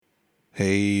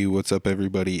Hey, what's up,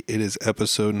 everybody? It is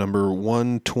episode number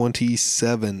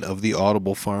 127 of the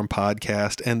Audible Farm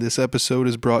podcast, and this episode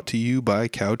is brought to you by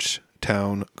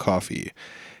Couchtown Coffee.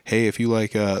 Hey, if you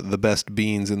like the best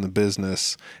beans in the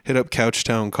business, hit up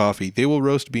Couchtown Coffee. They will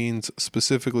roast beans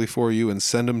specifically for you and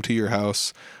send them to your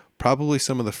house. Probably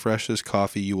some of the freshest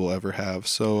coffee you will ever have.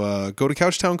 So go to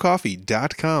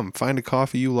couchtowncoffee.com, find a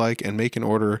coffee you like, and make an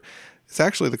order. It's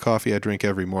actually the coffee I drink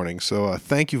every morning, so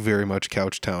thank you very much,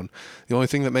 Couchtown. The only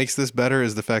thing that makes this better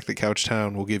is the fact that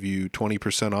Couchtown will give you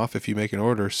 20% off if you make an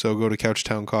order, so go to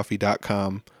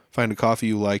couchtowncoffee.com, find a coffee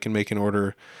you like, and make an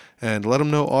order, and let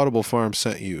them know Audible Farm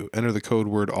sent you. Enter the code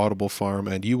word Audible Farm,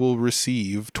 and you will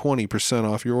receive 20%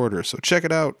 off your order. So check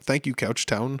it out. Thank you,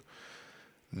 Couchtown.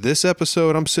 This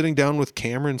episode, I'm sitting down with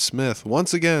Cameron Smith.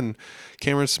 Once again,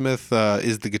 Cameron Smith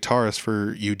is the guitarist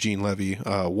for Eugene Levy,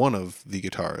 one of the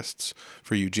guitarists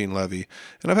for Eugene Levy.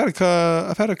 And I've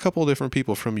had a couple of different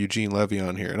people from Eugene Levy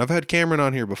on here, and I've had Cameron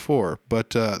on here before.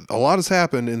 But a lot has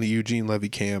happened in the Eugene Levy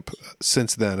camp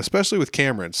since then, especially with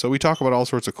Cameron. So we talk about all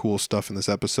sorts of cool stuff in this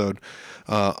episode.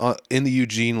 In the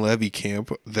Eugene Levy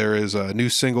camp, there is a new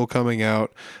single coming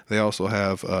out. They also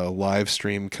have a live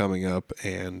stream coming up,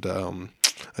 and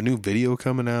a new video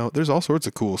coming out. There's all sorts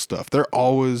of cool stuff. They're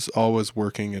always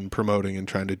working and promoting and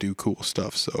trying to do cool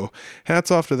stuff. So hats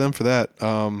off to them for that.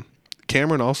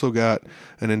 Cameron also got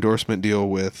an endorsement deal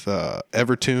with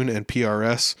Evertune and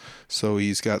PRS. So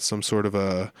he's got some sort of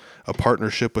a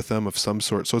partnership with them of some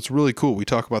sort. So it's really cool. We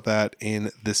talk about that in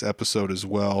this episode as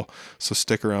well. So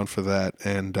stick around for that.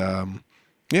 And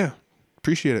yeah,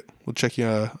 appreciate it. We'll check you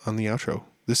on the outro.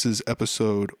 This is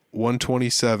episode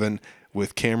 127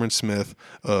 with Cameron Smith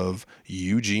of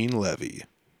Eugene Levy.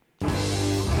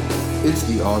 It's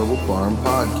the Audible Farm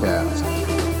Podcast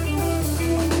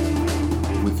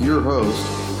with your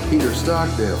host, Peter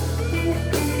Stockdale.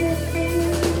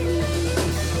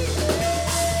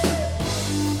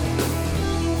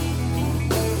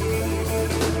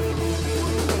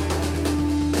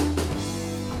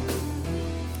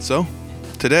 So,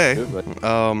 today,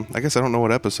 I guess I don't know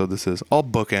what episode this is. I'll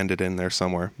bookend it in there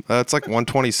somewhere. It's like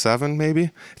 127,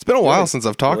 maybe. It's been a while since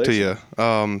I've talked to you.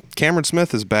 Cameron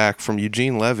Smith is back from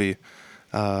Eugene Levy.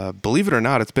 Believe it or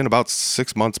not, it's been about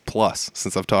 6 months plus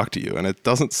since I've talked to you, and it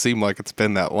doesn't seem like it's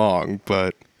been that long,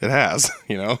 but it has,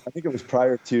 you know? I think it was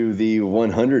prior to the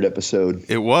 100 episode.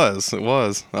 It was.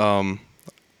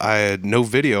 I had no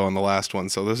video on the last one,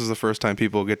 so this is the first time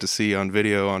people get to see on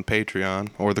video on Patreon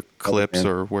or the clips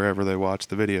or wherever they watch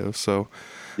the video. So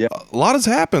yeah, a lot has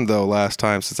happened, though, last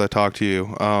time since I talked to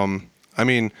you. I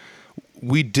mean,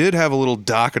 we did have a little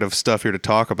docket of stuff here to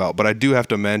talk about, but I do have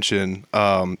to mention,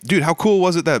 dude, how cool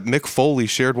was it that Mick Foley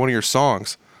shared one of your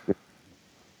songs?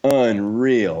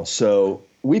 Unreal. So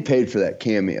we paid for that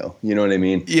cameo. You know what I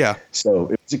mean? Yeah. So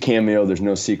it was a cameo. There's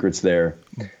no secrets there.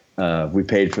 We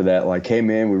paid for that. Like, hey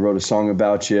man, we wrote a song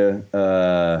about you.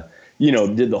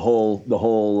 Did the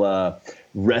whole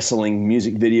wrestling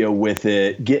music video with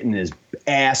it, getting his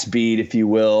ass beat, if you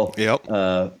will. Yep.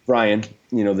 Brian,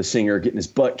 the singer, getting his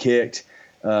butt kicked,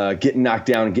 getting knocked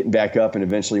down and getting back up, and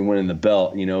eventually winning the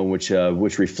belt. Which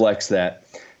reflects that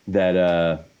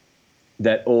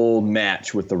old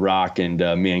match with The Rock and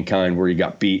Mankind, where he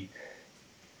got beat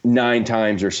 9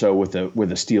 times or so with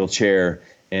a steel chair.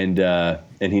 And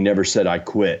he never said, I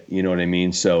quit. You know what I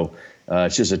mean? So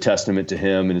it's just a testament to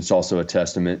him. And it's also a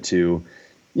testament to,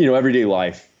 everyday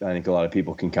life. I think a lot of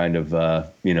people can kind of,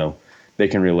 they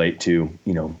can relate to,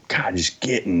 God, just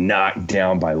getting knocked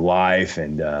down by life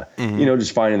and,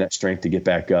 just finding that strength to get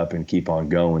back up and keep on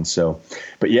going. So,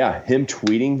 but yeah, him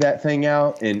tweeting that thing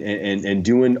out and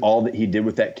doing all that he did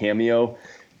with that cameo.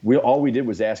 All we did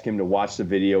was ask him to watch the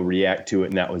video, react to it,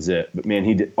 and that was it. But man,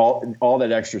 he did all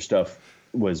that extra stuff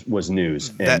was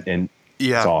news, and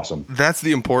yeah, it's awesome. That's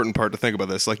the important part to think about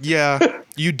this. Like, yeah,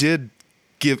 you did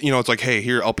give, it's like, hey,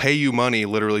 here, I'll pay you money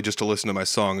literally just to listen to my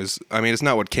song. It's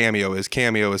not what Cameo is.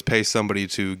 Cameo is pay somebody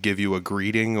to give you a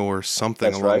greeting or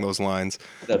something along those lines.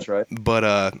 That's right.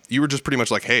 But you were just pretty much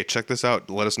like, hey, check this out.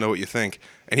 Let us know what you think.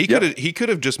 And he could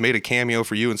have just made a cameo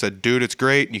for you and said, dude, it's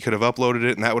great. And you could have uploaded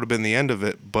it, and that would have been the end of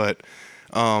it. But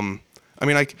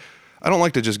I don't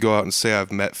like to just go out and say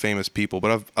I've met famous people,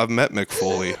 but I've met Mick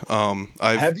Foley.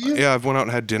 Have you? Yeah, I've went out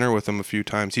and had dinner with him a few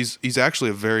times. He's actually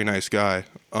a very nice guy.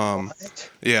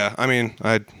 Yeah,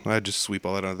 I'd just sweep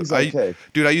all that under the okay.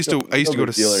 Dude, I used to go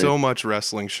to so much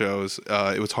wrestling shows.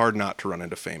 It was hard not to run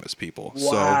into famous people.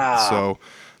 Wow. So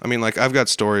I've got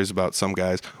stories about some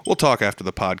guys. We'll talk after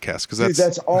the podcast because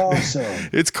that's awesome.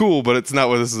 It's cool, but it's not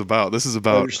what this is about. This is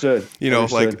about Understood.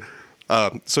 like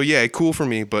So yeah, cool for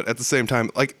me, but at the same time,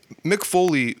 like Mick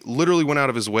Foley literally went out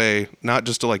of his way not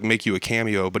just to like make you a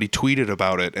cameo, but he tweeted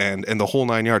about it and the whole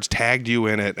 9 yards, tagged you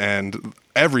in it and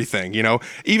everything, you know,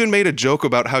 even made a joke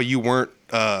about how you weren't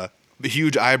the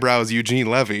huge eyebrows Eugene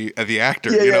Levy, the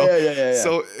actor, you know. Yeah.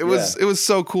 So it was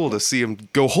so cool to see him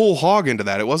go whole hog into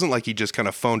that. It wasn't like he just kind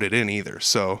of phoned it in either.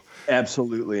 So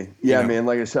absolutely, yeah, you know. man.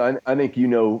 Like I said, I think you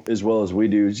know as well as we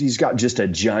do. He's got just a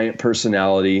giant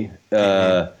personality,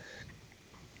 and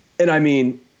I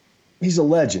mean, he's a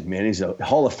legend, man. He's a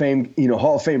Hall of Fame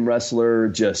wrestler.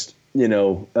 Just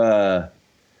Brian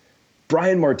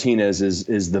Martinez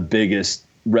is the biggest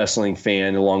wrestling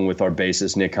fan, along with our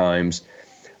bassist Nick Himes.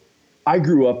 I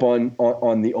grew up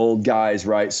on the old guys,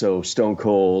 right? So Stone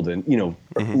Cold and,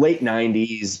 late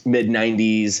 90s, mid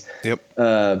 90s.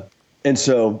 Yep. And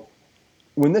so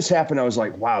when this happened, I was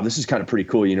like, wow, this is kind of pretty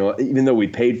cool. Even though we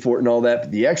paid for it and all that,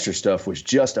 but the extra stuff was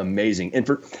just amazing. And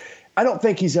I don't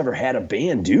think he's ever had a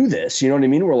band do this. You know what I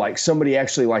mean? Where like somebody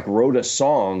actually like wrote a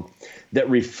song that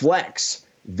reflects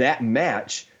that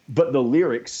match, but the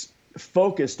lyrics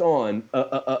focused on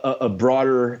a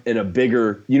broader and a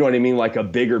bigger, you know what I mean? Like a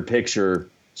bigger picture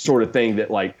sort of thing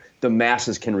that like the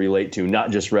masses can relate to,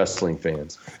 not just wrestling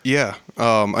fans. Yeah.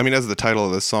 I mean, as the title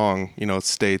of the song, it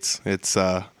states, it's,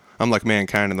 I'm like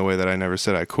Mankind in the way that I never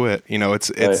said I quit.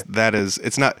 It's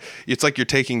like you're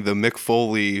taking the Mick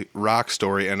Foley rock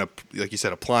story and like you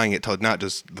said, applying it to not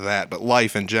just that, but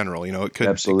life in general. It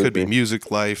could be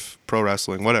music, life, pro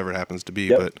wrestling, whatever it happens to be.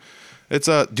 Yep. But it's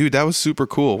dude, that was super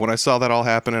cool. When I saw that all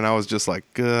happen, and I was just like,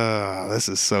 this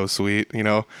is so sweet.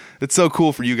 It's so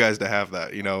cool for you guys to have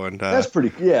that. And that's pretty.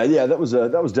 Yeah. That was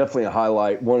definitely a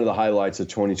highlight. One of the highlights of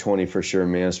 2020 for sure,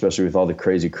 man. Especially with all the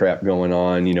crazy crap going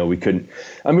on. We couldn't.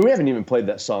 I mean, we haven't even played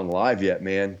that song live yet,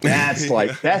 man. That's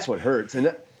that's what hurts.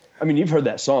 And you've heard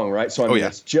that song, right? So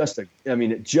it's just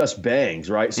it just bangs,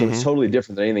 right? So it's totally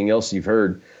different than anything else you've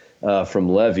heard from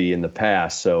Levy in the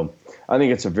past. So I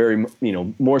think it's a very,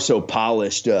 more so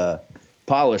polished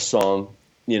song,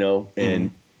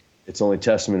 and it's only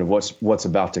testament of what's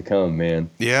about to come, man.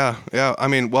 Yeah. I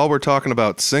mean, while we're talking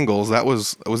about singles, that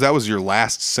was your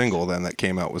last single then that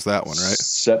came out, was that one, right?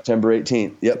 September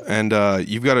 18th. Yep. And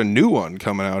you've got a new one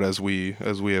coming out as we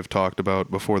have talked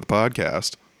about before the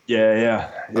podcast.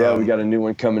 Yeah. We got a new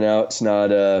one coming out.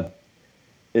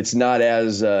 It's not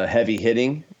as heavy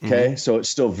hitting. Okay. So it's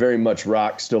still very much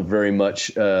rock, still very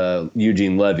much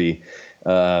Eugene Levy.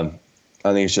 I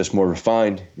think it's just more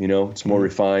refined, it's more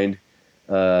refined,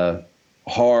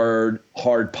 hard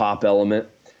pop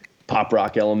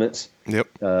rock elements. Yep.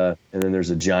 And then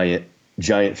there's a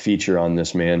giant feature on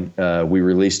this, man. We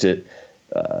released it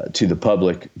to the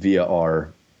public via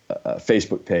our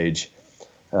Facebook page.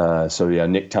 So yeah,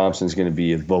 Nick Thompson's going to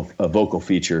be a vocal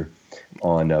feature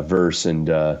on verse and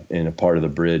a part of the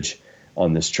bridge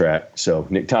on this track. So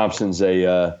Nick Thompson's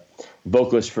a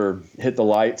vocalist for Hit the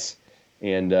Lights,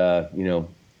 and and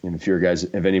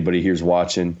if anybody here's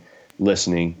watching,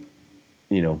 listening,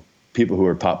 people who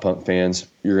are pop punk fans,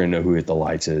 you're gonna know who Hit the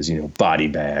Lights is. Body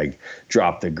Bag,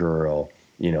 Drop the Girl,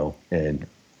 and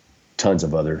tons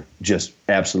of other just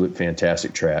absolute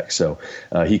fantastic tracks. So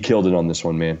he killed it on this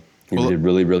one, man. He did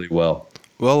really, really well.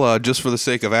 Well, just for the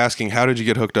sake of asking, how did you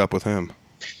get hooked up with him?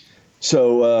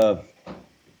 So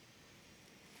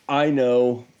I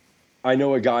know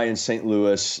a guy in St.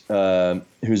 Louis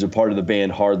who's a part of the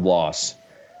band Hard Loss,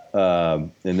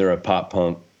 and they're a pop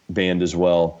punk band as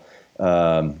well.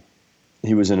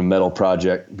 He was in a metal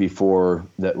project before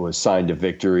that was signed to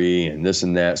Victory and this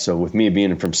and that. So with me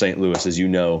being from St. Louis, as you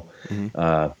know,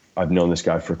 I've known this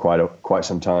guy for quite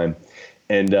some time,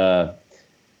 and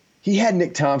he had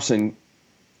Nick Thompson.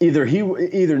 Either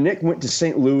Nick went to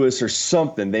St. Louis or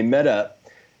something. They met up,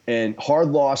 and Hard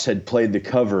Loss had played the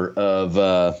cover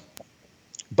of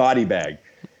Body Bag,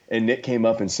 and Nick came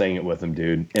up and sang it with him,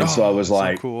 dude. And so I was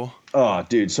like, so cool. Oh,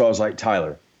 dude. So I was like,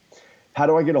 Tyler, how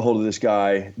do I get a hold of this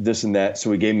guy? This and that.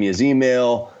 So he gave me his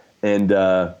email, and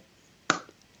I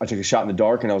took a shot in the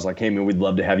dark, and I was like, hey, man, we'd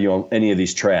love to have you on any of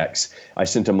these tracks. I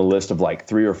sent him a list of like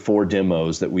 3 or 4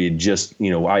 demos that we had just,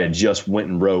 I had just went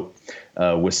and wrote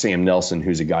with Sam Nelson,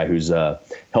 who's a guy who's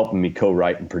helping me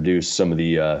co-write and produce some of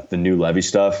the new Levy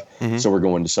stuff. So we're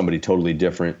going to somebody totally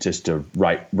different just to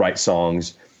write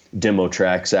songs, demo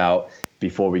tracks out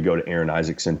before we go to Aaron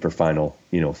Isaacson for final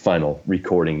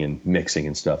recording and mixing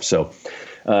and stuff. So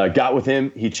got with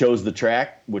him. He chose the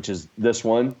track, which is this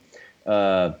one.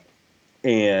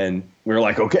 And we were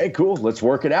like, okay, cool, let's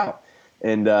work it out.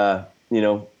 And,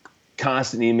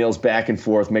 constant emails back and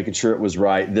forth, making sure it was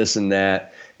right, this and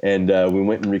that. And we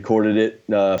went and recorded it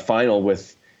final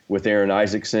with with Aaron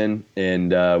Isaacson,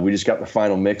 and we just got the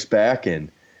final mix back,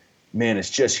 and man, it's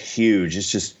just huge.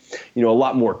 It's just, a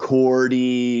lot more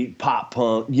chordy, pop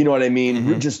punk, you know what I mean?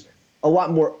 Mm-hmm. Just a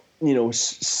lot more,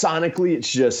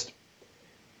 sonically,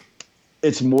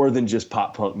 it's more than just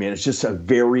pop punk, man. It's just a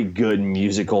very good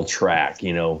musical track,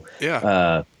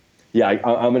 Yeah.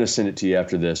 I'm going to send it to you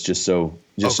after this just so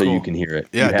cool. you can hear it.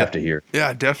 Yeah, you have to hear it.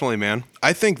 Yeah, definitely, man.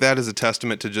 I think that is a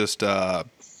testament to just, like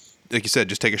you said,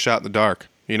 just take a shot in the dark,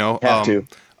 Have to.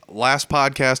 Last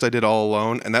podcast I did all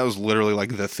alone, and that was literally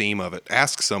like the theme of it.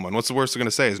 Ask someone, what's the worst they're going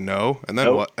to say is no, and then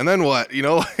Nope. what? And then what?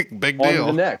 Like, big On deal.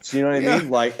 to the next, you know what I mean?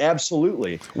 Like,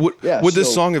 absolutely. Would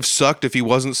this song have sucked if he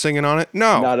wasn't singing on it?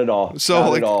 No. Not at all. So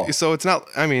Not at all. So it's not,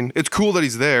 I mean, it's cool that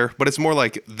he's there, but it's more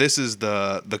like this is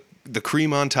the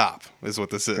cream on top is what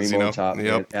this is, Cream on top, Yep.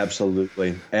 man.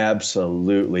 Absolutely.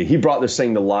 Absolutely. He brought this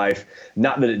thing to life.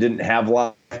 Not that it didn't have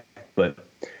life, but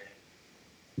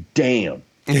damn.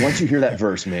 Once you hear that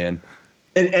verse, man.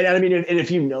 And I mean, and if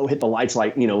Hit the Lights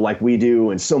like we do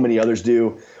and so many others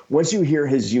do, once you hear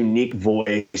his unique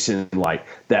voice and like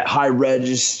that high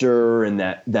register and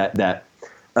that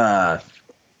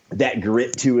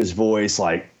grit to his voice,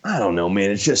 like, I don't know,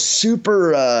 man, it's just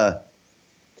super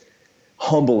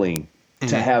humbling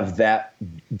to have that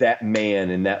man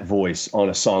and that voice on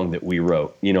a song that we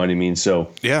wrote. You know what I mean?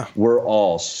 So Yeah. we're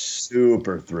all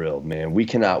super thrilled, man. We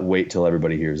cannot wait till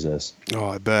everybody hears this. Oh,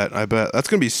 I bet. That's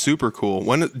going to be super cool.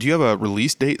 When do you have a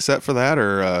release date set for that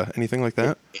or anything like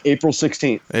that? April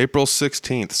 16th. April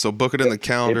 16th. So book it in the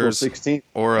calendars. April 16th.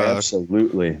 Or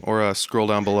absolutely. Or scroll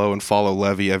down below and follow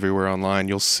Levy everywhere online.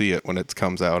 You'll see it when it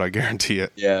comes out. I guarantee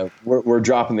it. Yeah, we're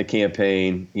dropping the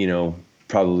campaign,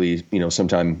 probably,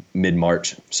 sometime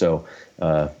mid-March. So,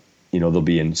 there'll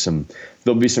be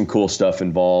some cool stuff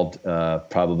involved.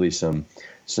 Probably some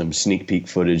sneak peek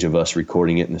footage of us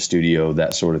recording it in the studio,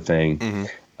 that sort of thing.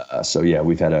 Mm-hmm. So yeah,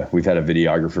 we've had a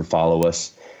videographer follow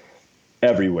us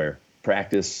everywhere,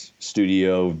 practice,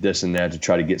 studio, this and that, to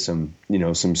try to get some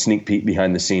sneak peek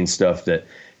behind the scenes stuff that,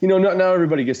 not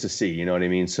everybody gets to see. You know what I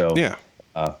mean? So Yeah.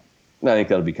 I think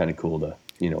that'll be kind of cool to,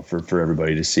 for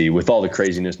everybody to see. With all the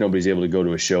craziness, nobody's able to go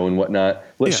to a show and whatnot.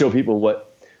 Let's show people what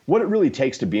it really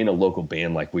takes to be in a local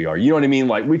band like we are. You know what I mean?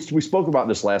 Like we spoke about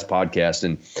this last podcast,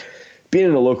 and being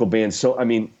in a local band. So, I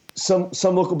mean, some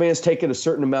local bands take it a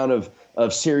certain amount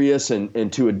of serious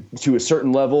and to a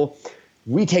certain level.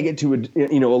 We take it to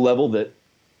a level that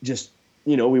just,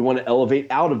 we want to elevate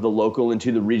out of the local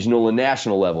into the regional and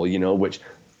national level, which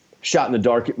shot in the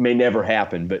dark, it may never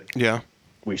happen, but Yeah.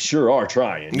 we sure are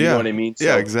trying. You know what I mean?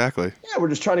 Yeah, exactly. Yeah, we're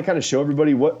just trying to kind of show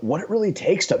everybody what it really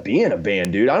takes to be in a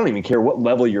band, dude. I don't even care what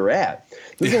level you're at.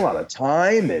 There's a lot of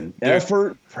time and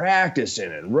effort,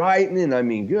 practicing and writing, and I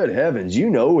mean, good heavens,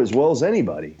 as well as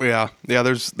anybody. Yeah.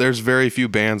 There's very few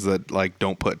bands that like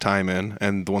don't put time in,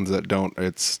 and the ones that don't,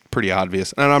 it's pretty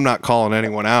obvious. And I'm not calling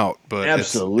anyone out, but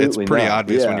Absolutely it's pretty not.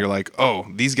 obvious when Yeah. you're like, oh,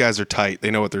 these guys are tight, they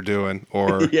know what they're doing,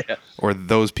 or or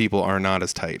those people are not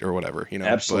as tight, or whatever.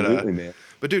 Absolutely, man.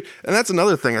 But dude, and that's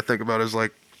another thing I think about is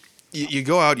like, you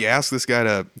go out, you ask this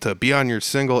guy to be on your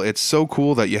single. It's so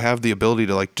cool that you have the ability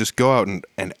to like just go out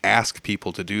and ask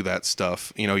people to do that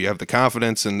stuff. You have the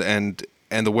confidence and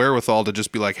the wherewithal to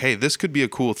just be like, hey, this could be a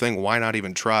cool thing. Why not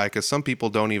even try? Because some people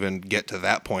don't even get to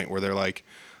that point where they're like,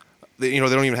 they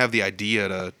don't even have the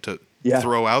idea to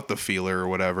throw out the feeler or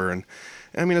whatever. And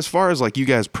I mean, as far as like you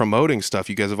guys promoting stuff,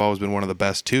 you guys have always been one of the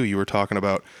best too. You were talking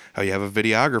about how you have a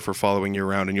videographer following you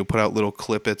around, and you'll put out little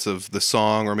clippets of the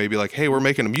song, or maybe like, hey, we're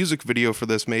making a music video for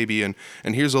this maybe, and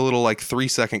here's a little like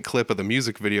 3-second clip of the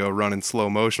music video run in slow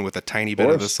motion with a tiny bit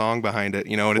of the song behind it.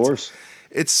 And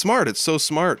it's smart. It's so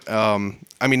smart.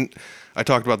 I mean, I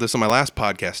talked about this on my last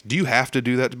podcast. Do you have to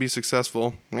do that to be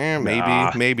successful? Maybe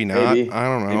not. Maybe. I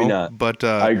don't know. Maybe not. But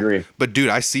I agree. But dude,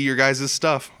 I see your guys'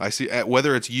 stuff. I see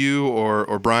whether it's you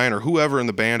or Brian or whoever in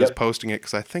the band is posting it,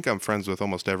 because I think I'm friends with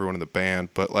almost everyone in the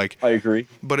band. But like, I agree.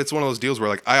 But it's one of those deals where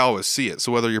like I always see it.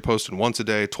 So whether you're posting once a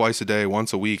day, twice a day,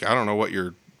 once a week, I don't know what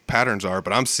your patterns are,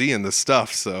 but I'm seeing this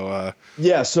stuff. So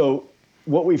yeah. So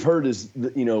what we've heard is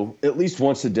that, at least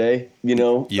once a day.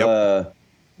 Yep.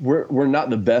 We're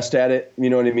not the best at it, you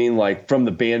know what I mean? Like from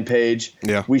the band page,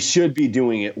 Yeah. we should be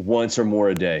doing it once or more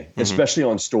a day, especially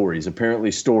on stories. Apparently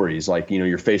stories, like,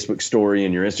 your Facebook story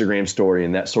and your Instagram story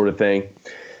and that sort of thing.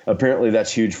 Apparently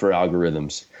that's huge for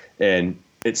algorithms. And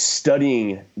it's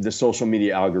studying the social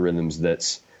media algorithms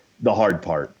that's the hard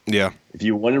part. yeah. If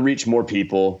you want to reach more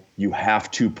people, you have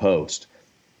to post.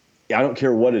 I don't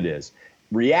care what it is.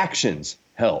 Reactions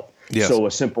help. Yes. So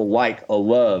a simple like, a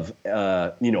love,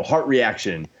 heart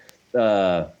reaction,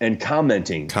 and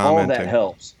commenting. All that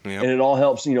helps. Yep. And it all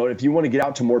helps, if you want to get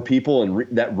out to more people and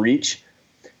that reach,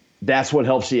 that's what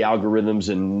helps the algorithms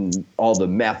and all the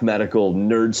mathematical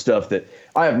nerd stuff that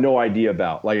I have no idea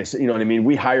about. Like I said, you know what I mean?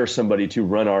 We hire somebody to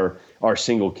run our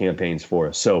single campaigns for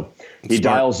us. So he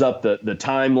dials up the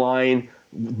timeline.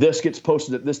 This gets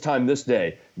posted at this time this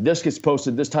day. This gets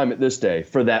posted this time at this day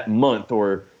for that month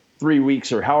or 3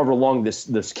 weeks or however long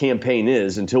this campaign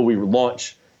is until we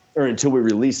launch or until we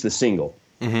release the single.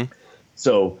 Mm-hmm.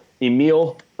 So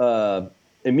Emil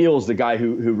is the guy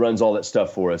who runs all that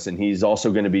stuff for us, and he's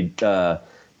also going to be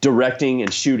directing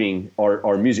and shooting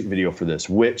our music video for this,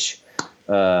 which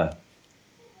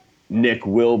Nick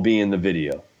will be in the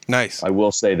video. Nice. I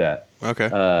will say that.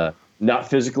 Okay. Not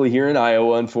physically here in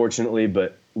Iowa, unfortunately,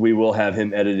 but we will have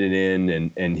him edited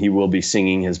in, and he will be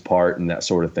singing his part and that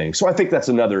sort of thing. So I think that's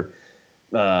another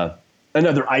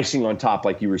icing on top,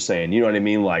 like you were saying. You know what I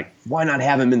mean? Like, why not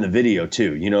have him in the video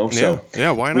too? So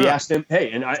yeah, why not? We asked him, hey,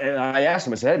 and I asked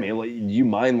him, I said, hey, man, do you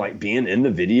mind like being in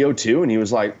the video too? And he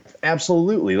was like,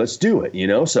 absolutely, let's do it.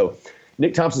 So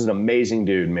Nick Thompson's an amazing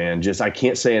dude, man. Just I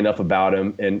can't say enough about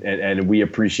him, and we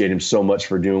appreciate him so much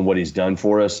for doing what he's done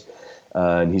for us.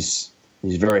 And he's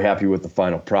very happy with the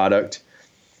final product.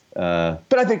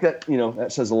 But I think that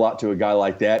that says a lot to a guy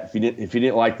like that. If he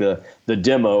didn't like the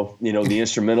demo, the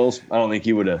instrumentals, I don't think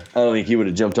he would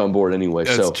have jumped on board anyway.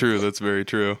 That's true. That's very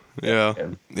true. Yeah.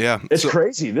 It's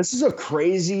crazy. This is a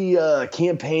crazy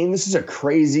campaign. This is a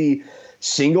crazy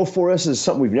single for us. It's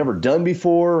something we've never done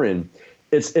before, and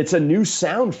it's a new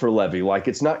sound for Levy. Like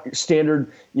it's not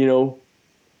standard,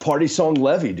 party song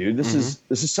Levy, dude. This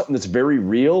is something that's very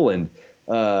real and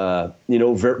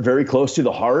very, very close to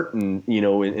the heart, and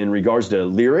in regards to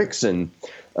lyrics and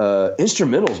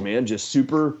instrumentals, man, just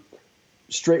super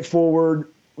straightforward,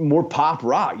 more pop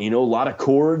rock. A lot of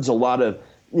chords, a lot of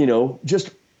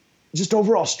just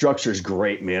overall structure is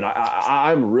great, man.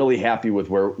 I'm really happy with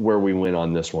where we went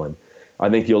on this one. I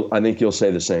think you'll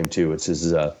say the same too. It's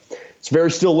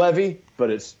very still Levy, but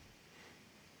it's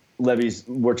Levy's.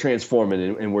 We're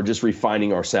transforming and we're just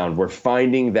refining our sound. We're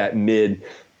finding that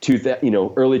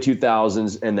early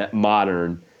 2000s and that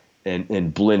modern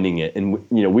and blending it. And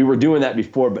we were doing that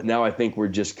before, but now I think we're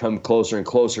just come closer and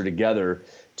closer together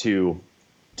to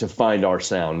find our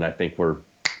sound. And I think we're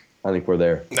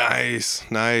there.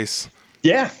 Nice.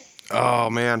 Yeah. Oh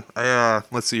man.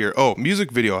 Let's see here. Oh,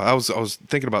 music video. I was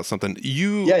thinking about something.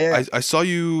 I saw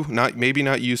you, maybe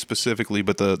not you specifically,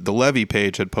 but the Levy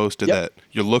page had posted that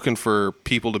you're looking for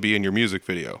people to be in your music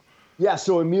video. Yeah,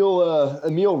 so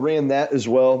Emil ran that as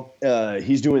well.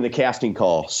 He's doing the casting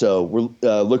call. So we're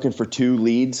looking for 2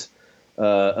 leads,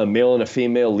 a male and a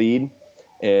female lead.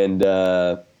 And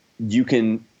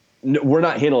we're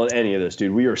not handling any of this,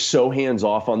 dude. We are so hands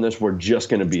off on this. We're just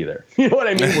going to be there. You know what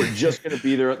I mean? We're just going to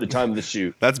be there at the time of the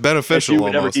shoot. That's beneficial. Do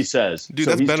whatever almost. He says. Dude,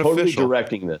 so that's he's beneficial. Totally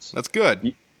directing this. That's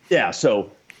good. Yeah,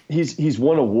 so he's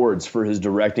won awards for his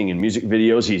directing in music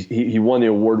videos. He won the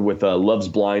award with Love's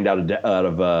Blind out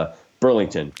of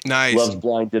Burlington. Nice. Love's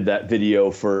Blind did that video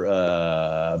for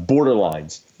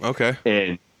Borderlines. Okay.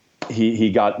 And he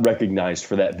got recognized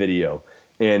for that video.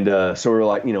 And so we're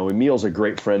like, Emil's a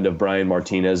great friend of Brian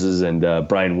Martinez's and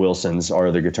Brian Wilson's, our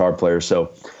other guitar player.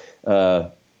 So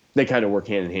they kind of work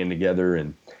hand in hand together.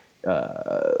 And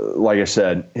like I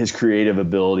said, his creative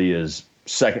ability is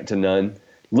second to none.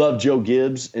 Love Joe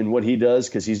Gibbs and what he does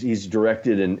because he's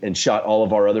directed and shot all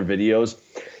of our other videos.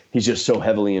 He's just so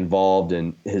heavily involved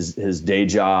in his day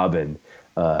job and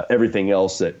everything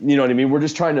else that, you know what I mean? We're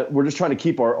just trying to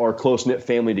keep our close-knit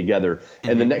family together. Mm-hmm.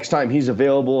 And the next time he's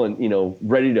available and,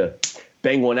 ready to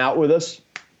bang one out with us,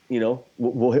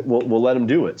 we'll let him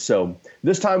do it. So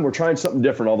this time we're trying something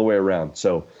different all the way around.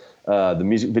 So the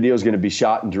music video is going to be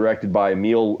shot and directed by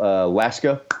Emil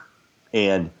Laska.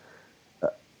 And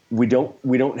we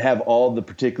don't have all the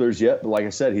particulars yet, but like I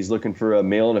said, he's looking for a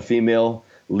male and a female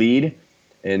lead.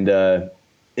 And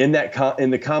in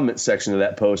the comment section of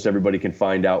that post, everybody can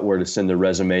find out where to send their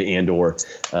resume and or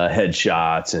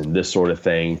headshots and this sort of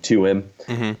thing to him.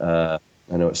 Mm-hmm.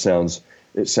 I know it sounds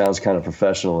kind of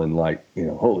professional and like,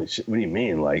 holy shit, what do you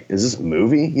mean? Like, is this a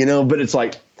movie? But it's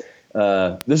like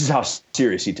this is how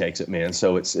serious he takes it, man.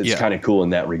 So it's kind of cool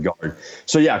in that regard.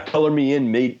 So yeah, Color Me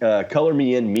In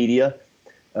Media,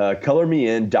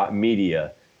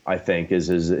 colormein.media. I think is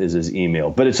his email,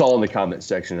 but it's all in the comment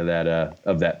section of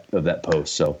that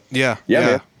post. So yeah,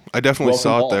 man. I definitely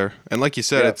saw it Welcome there, and like you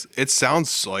said, it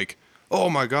sounds like oh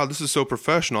my God, this is so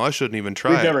professional. I shouldn't even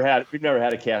try We've it. never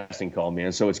had a casting call,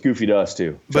 man. So it's goofy to us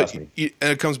too. Trust me.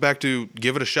 And it comes back to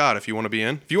give it a shot if you want to be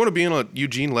in. If you want to be in a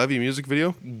Eugene Levy music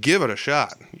video, give it a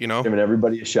shot. You know, Giving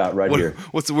everybody a shot right here.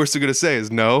 What's the worst they're gonna say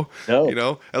is no. No. You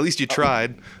know, at least you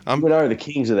tried. You and I are the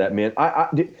kings of that, man.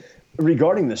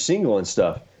 Regarding the single and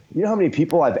stuff, you know how many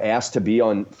people I've asked to be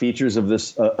on features of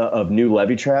this of new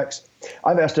Levy tracks?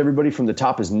 I've asked everybody from the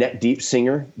top as Neck Deep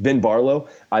singer Ben Barlow.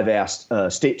 I've asked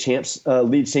State Champs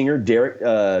lead singer Derek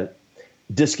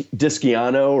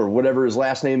Disciano or whatever his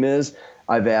last name is.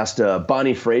 I've asked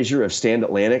Bonnie Frazier of Stand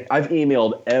Atlantic. I've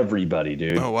emailed everybody,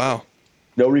 dude. Oh wow.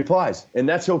 No replies, and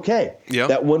that's okay. Yeah.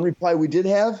 That one reply we did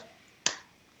have,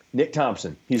 Nick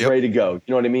Thompson. He's ready to go. You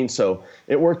know what I mean? So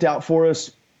it worked out for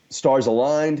us. Stars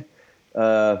aligned.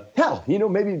 Hell, you know,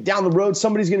 maybe down the road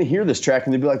somebody's going to hear this track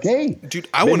and they'll be like, "Hey, dude,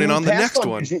 I went in on the next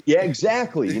one." Yeah,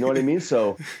 exactly. You know what I mean?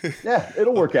 So, yeah,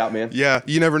 it'll work out, man. Yeah,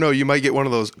 you never know. You might get one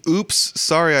of those. Oops,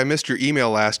 sorry, I missed your email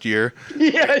last year.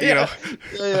 Yeah, You know,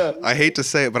 yeah. I hate to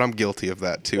say it, but I'm guilty of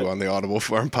that too on the Audible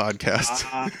Farm podcast.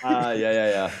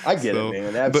 Yeah. I get it,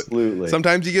 man. Absolutely. But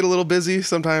sometimes you get a little busy.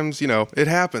 Sometimes, you know, it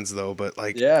happens though. But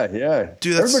like, Yeah.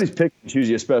 Dude, Everybody's pick and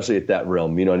choosy, especially at that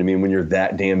realm. You know what I mean? When you're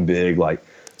that damn big, like,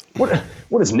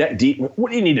 what is Neck Deep?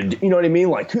 What do you need to do? You know what I mean?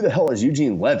 Like, who the hell is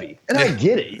Eugene Levy? And I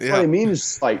get it. You know what I mean?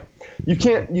 It's like you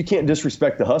can't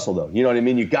disrespect the hustle though. You know what I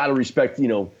mean? You got to respect, you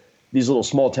know, these little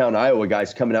small town Iowa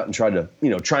guys coming out and trying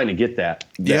to get that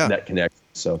connection.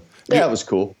 So yeah, it was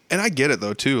cool. And I get it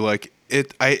though too. Like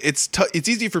it's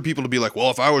easy for people to be like,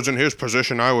 well, if I was in his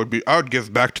position, I would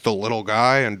give back to the little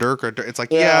guy and Dirk. It's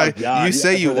like, you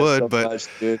say you would, but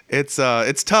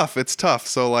it's tough. It's tough.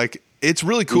 So like, it's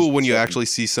really cool when you actually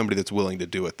see somebody that's willing to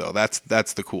do it though. That's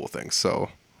the cool thing. So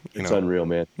it's unreal,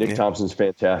 man. Nick Thompson's a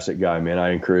fantastic guy, man. I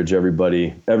encourage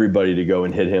everybody to go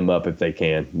and hit him up if they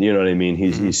can. You know what I mean?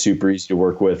 He's super easy to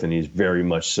work with, and he's very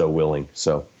much so willing.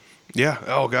 So. Yeah.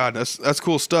 Oh God, that's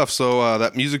cool stuff. So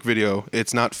that music video,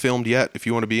 it's not filmed yet. If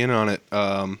you want to be in on it,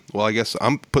 well, I guess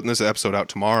I'm putting this episode out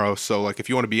tomorrow. So like, if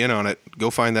you want to be in on it,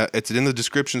 go find that. It's in the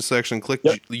description section. Click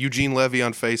Eugene Levy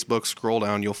on Facebook. Scroll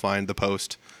down, you'll find the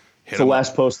post. It's the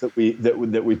last post that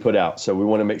we put out. So we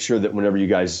want to make sure that whenever you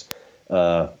guys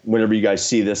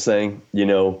see this thing, you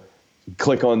know,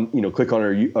 click on our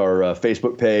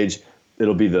Facebook page.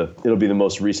 It'll be the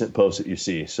most recent post that you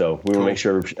see. So we want to make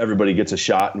sure everybody gets a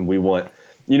shot, and we want,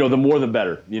 you know, the more the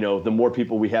better. You know, the more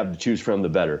people we have to choose from, the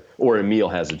better. Or Emil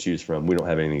has to choose from. We don't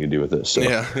have anything to do with this. So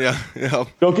yeah.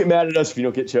 Don't get mad at us if you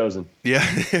don't get chosen. Yeah.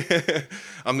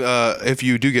 If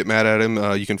you do get mad at him,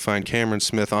 you can find Cameron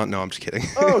Smith on. No, I'm just kidding.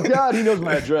 Oh God, he knows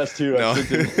my address too. No.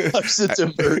 I've sent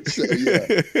him birds. So,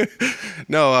 yeah.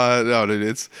 No, dude,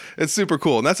 it's super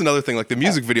cool, and that's another thing. Like the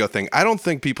music video thing, I don't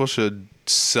think people should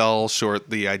sell short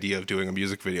the idea of doing a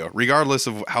music video, regardless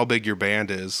of how big your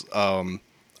band is.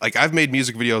 Like I've made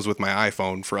music videos with my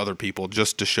iPhone for other people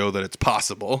just to show that it's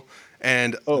possible,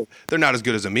 and they're not as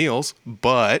good as Emil's,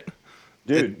 but.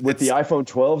 Dude, with the iPhone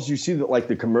 12s, you see that like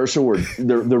the commercial where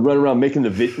they're running around making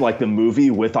the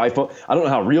movie with iPhone. I don't know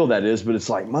how real that is, but it's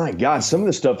like, my God, some of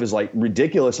this stuff is like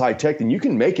ridiculous high tech, and you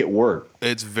can make it work.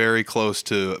 It's very close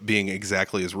to being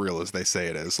exactly as real as they say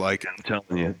it is. Like I'm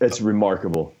telling you, it's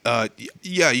remarkable.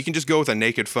 Yeah, you can just go with a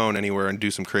naked phone anywhere and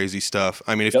do some crazy stuff.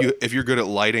 I mean, if you're good at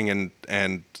lighting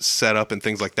and setup and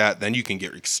things like that, then you can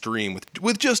get extreme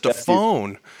with just a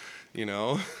phone. You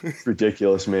know, it's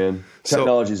ridiculous, man.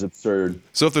 Technology is absurd.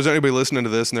 So if there's anybody listening to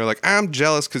this and they're like, I'm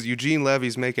jealous because Eugene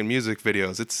Levy's making music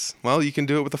videos, you can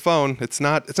do it with a phone. It's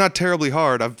not terribly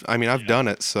hard. I've done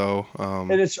it. So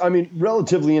and it's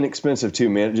relatively inexpensive too,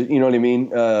 man. You know what I mean?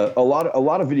 A lot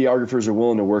of videographers are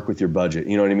willing to work with your budget.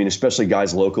 You know what I mean? Especially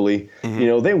guys locally. You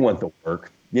know, they want the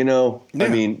work. You know, I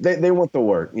mean, they want the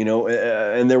work. You know,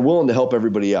 and they're willing to help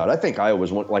everybody out. I think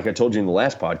Iowa's one. Like I told you in the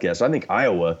last podcast, I think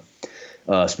Iowa.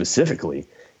 Specifically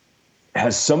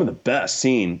has some of the best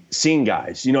scene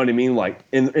guys, you know what I mean? Like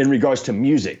in regards to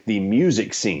music, the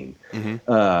music scene, in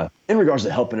regards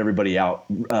to helping everybody out,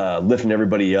 lifting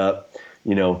everybody up,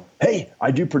 you know, hey,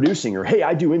 I do producing, or hey,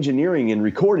 I do engineering and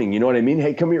recording. You know what I mean?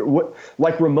 Hey, come here.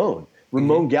 Like Ramon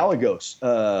Gallegos,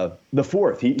 the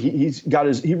fourth,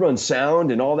 he runs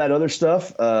sound and all that other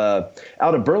stuff, out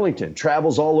of Burlington,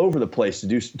 travels all over the place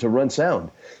to run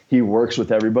sound. He works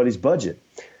with everybody's budget.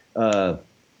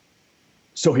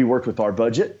 So he worked with our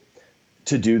budget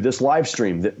to do this live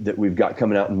stream that we've got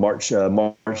coming out in March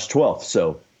 12th.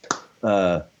 So,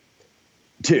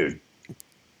 dude,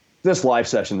 this live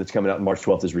session that's coming out in March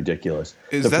 12th is ridiculous.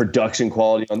 Production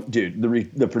quality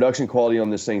the production quality on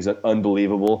this thing is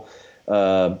unbelievable.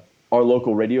 Our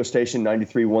local radio station,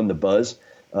 93.1 The Buzz,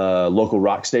 local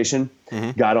rock station,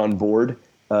 got on board,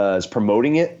 is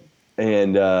promoting it.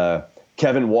 And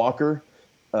Kevin Walker,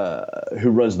 who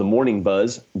runs the Morning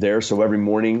Buzz there. So every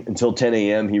morning until 10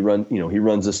 a.m. he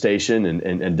runs the station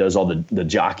and does all the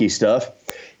jockey stuff.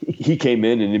 He came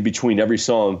in and between every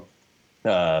song,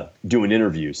 doing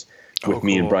interviews with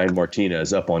me and Brian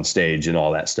Martinez up on stage and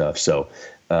all that stuff. So,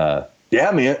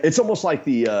 yeah, man, it's almost like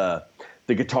the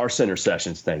Guitar Center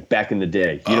sessions thing back in the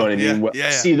day. You know what I mean?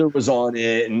 Seether was on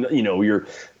it, and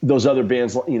those other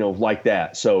bands, like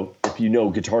that. So if you know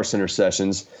Guitar Center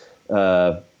sessions,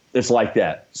 it's like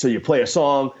that. So you play a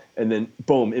song, and then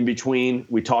boom, in between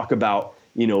we talk about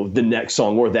the next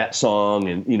song or that song,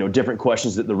 and different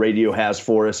questions that the radio has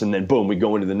for us, and then boom, we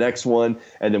go into the next one,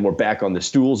 and then we're back on the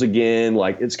stools again.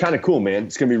 Like, it's kind of cool, man.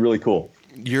 It's gonna be really cool.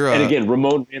 And again,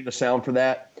 Ramon ran the sound for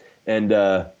that, and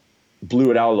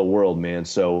blew it out of the world, man.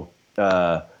 So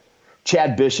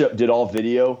Chad Bishop did all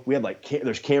video. We had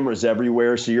there's cameras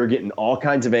everywhere, so you're getting all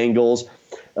kinds of angles.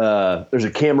 There's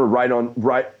a camera right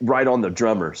on the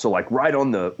drummer, so right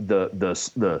on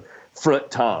the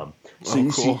front tom. So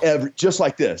you see just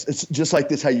like this. It's just like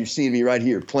this how you've seen me right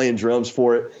here playing drums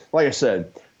for it. Like I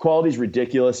said, quality's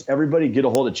ridiculous. Everybody get a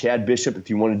hold of Chad Bishop if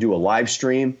you want to do a live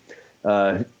stream.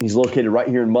 He's located right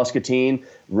here in Muscatine,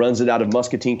 runs it out of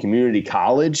Muscatine Community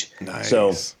College. Nice.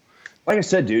 So, like I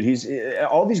said, dude,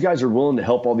 all these guys are willing to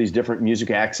help all these different music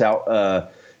acts out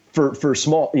for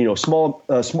small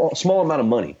amount of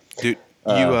money. Dude,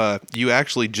 you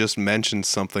actually just mentioned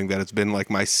something that has been like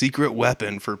my secret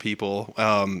weapon for people.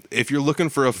 If you're looking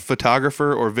for a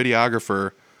photographer or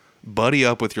videographer, buddy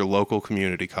up with your local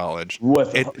community college.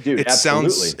 It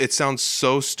sounds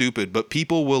so stupid, but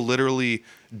people will literally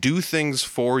do things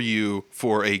for you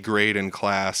for a grade in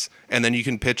class, and then you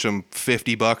can pitch them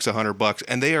 $50, $100,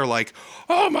 and they are like,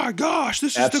 "Oh my gosh,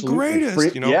 this is the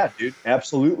greatest!" Yeah, dude,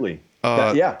 absolutely.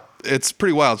 It's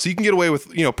pretty wild. So you can get away with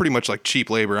pretty much like cheap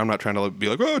labor. I'm not trying to be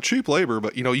like, oh, cheap labor,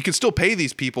 but you can still pay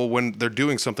these people when they're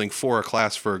doing something for a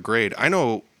class for a grade. I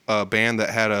know a band that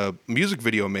had a music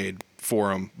video made for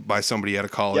them by somebody at a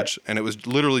college, and it was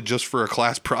literally just for a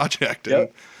class project.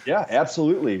 Yeah,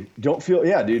 absolutely.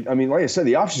 Dude. I mean, like I said,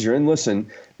 the options are in. Listen,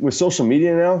 with social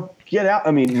media now, get out.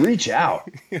 I mean, reach out,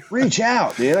 reach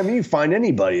out, man. I mean, you find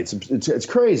anybody. It's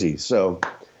crazy. So,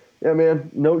 yeah, man,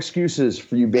 no excuses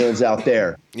for you bands out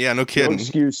there. Yeah, no kidding. No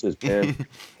excuses, man.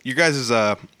 You guys'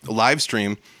 live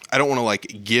stream, I don't want to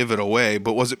give it away,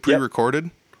 but was it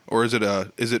pre-recorded? Or is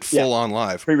it full on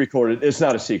live? Pre-recorded. It's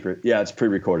not a secret. Yeah, it's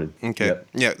pre-recorded. Okay. Yep.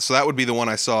 Yeah, so that would be the one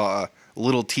I saw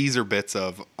little teaser bits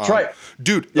of. Right.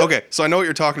 Dude, okay, so I know what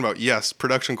you're talking about. Yes,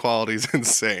 production quality is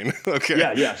insane. Okay.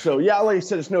 Yeah. So, like I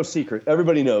said, it's no secret.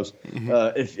 Everybody knows.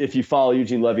 Mm-hmm. If you follow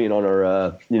Eugene Levy on our,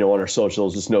 on our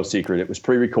socials, it's no secret. It was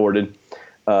pre-recorded.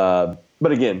 But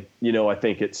again,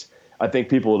 I think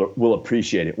people will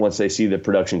appreciate it once they see the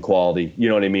production quality. You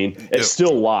know what I mean? It's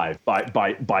still live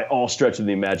by all stretch of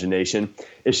the imagination.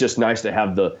 It's just nice to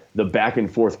have the back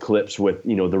and forth clips with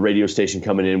the radio station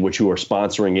coming in, which you are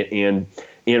sponsoring it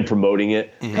and promoting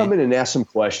it. Mm-hmm. Come in and ask some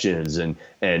questions and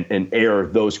air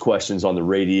those questions on the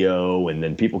radio, and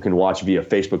then people can watch via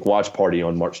Facebook Watch Party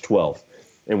on March 12th.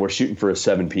 And we're shooting for a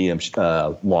 7 p.m.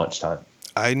 Launch time.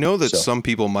 I know that some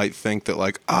people might think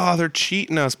that they're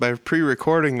cheating us by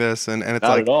pre-recording this, and it's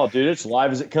not at all, dude. It's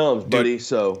live as it comes, buddy.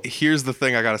 So here's the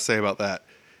thing I got to say about that: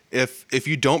 if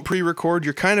you don't pre-record,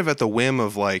 you're kind of at the whim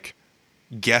of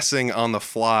guessing on the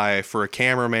fly for a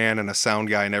cameraman and a sound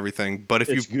guy and everything. But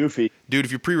it's goofy, dude.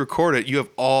 If you pre-record it, you have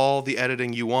all the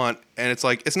editing you want, and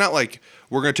it's not like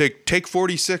we're gonna take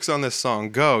 46 on this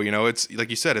song. Go, it's like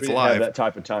you said, it's we didn't live. Have that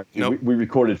type of time. Nope. We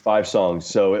recorded 5 songs,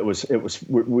 so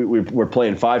we're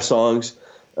playing 5 songs,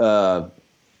 and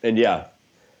yeah,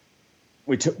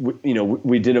 we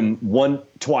did them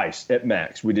twice at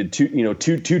max. We did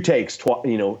two takes,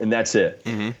 and that's it.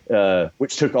 Mm-hmm.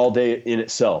 Which took all day in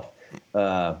itself.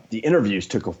 The interviews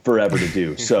took forever to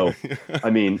do. So, I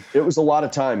mean, it was a lot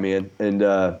of time, man. And,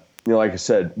 like I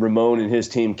said, Ramon and his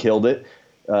team killed it.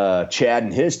 Chad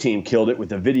and his team killed it with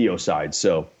the video side.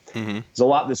 So there's a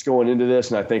lot that's going into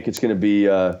this, and I think it's going to be,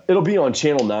 it'll be on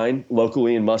Channel 9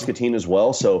 locally in Muscatine as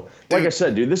well. So, like I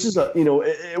said, dude, this is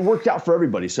it worked out for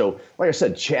everybody. So, like I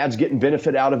said, Chad's getting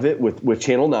benefit out of it with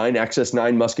Channel 9, Access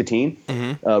 9 Muscatine.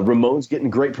 Mm-hmm. Ramon's getting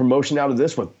great promotion out of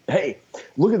this with, hey,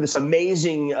 look at this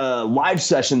amazing live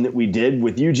session that we did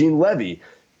with Eugene Levy.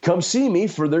 Come see me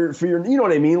for your, you know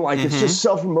what I mean? It's just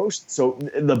self-promotion. So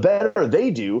the better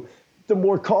they do, the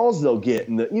more calls they'll get,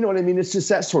 and you know what I mean? It's just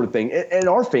that sort of thing. And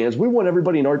our fans, we want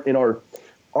everybody in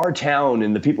our town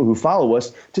and the people who follow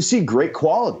us to see great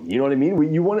quality. You know what I mean?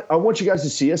 I want you guys to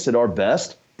see us at our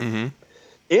best. Mm-hmm.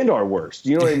 and our worst.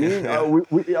 You know what I mean?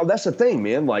 That's the thing,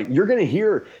 man. Like you're gonna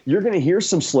hear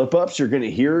some slip ups. You're gonna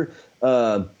hear,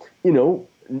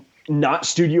 not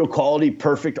studio quality,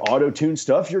 perfect auto tune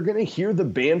stuff. You're gonna hear the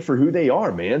band for who they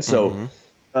are, man. So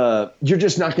you're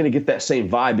just not gonna get that same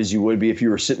vibe as you would be if you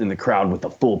were sitting in the crowd with a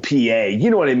full PA.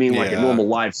 You know what I mean? Like a normal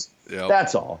live. Yep.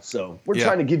 That's all. So we're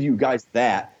trying to give you guys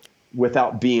that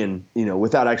without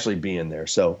actually being there.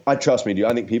 So trust me, dude,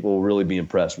 I think people will really be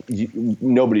impressed.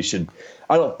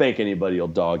 I don't think anybody will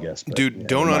dog us. But, dude,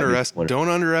 don't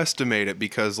underestimate it,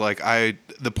 because like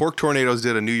the Pork Tornadoes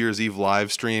did a New Year's Eve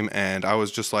live stream, and I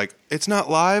was just like, it's not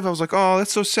live. I was like, oh,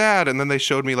 that's so sad. And then they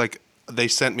showed me they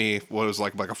sent me what was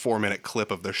like a 4-minute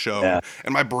clip of their show,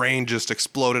 and my brain just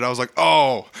exploded. I was like,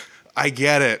 oh, I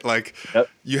get it. Like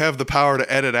you have the power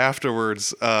to edit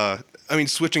afterwards. I mean,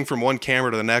 switching from one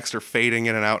camera to the next or fading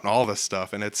in and out and all this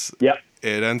stuff. And it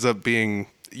ends up being,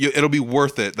 it'll be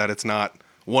worth it that it's not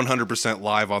 100%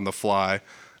 live on the fly.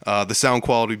 The sound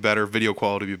quality be better, video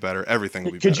quality be better, everything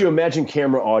will be better. Could you imagine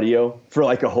camera audio for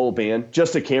like a whole band?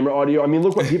 Just a camera audio? I mean,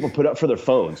 look what people put up for their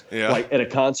phones. Like at a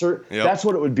concert, that's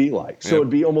what it would be like. So it'd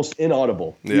be almost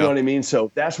inaudible. You know what I mean?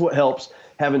 So that's what helps,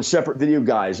 having separate video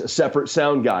guys, a separate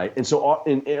sound guy. And so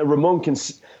and Ramon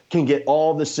can get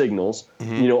all the signals,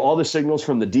 all the signals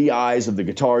from the DIs of the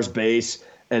guitars, bass,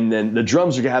 and then the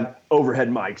drums are going to have overhead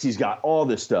mics. He's got all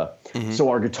this stuff. So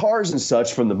our guitars and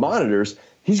such from the monitors,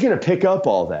 he's going to pick up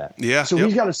all that. Yeah. So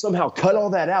he's got to somehow cut all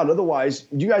that out. Otherwise,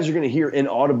 you guys are going to hear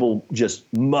inaudible just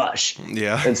mush.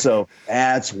 Yeah. And so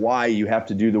that's why you have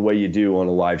to do the way you do on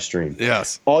a live stream.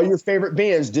 Yes. All your favorite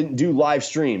bands didn't do live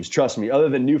streams, trust me, other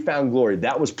than Newfound Glory.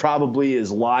 That was probably as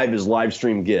live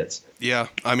stream gets. Yeah.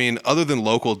 I mean, other than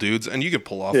local dudes, and you could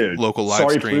pull off local live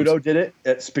Sorry streams. Pluto did it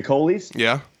at Spicoli's.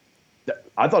 Yeah.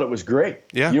 I thought it was great.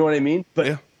 Yeah. You know what I mean?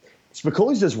 But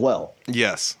Spicoli's does well.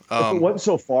 Yes. If it went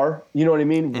so far, you know what I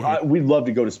mean? We'd love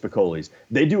to go to Spicoli's.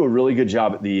 They do a really good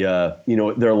job at the,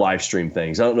 their live stream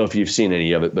things. I don't know if you've seen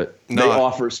any of it, but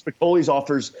Spicoli's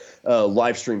offers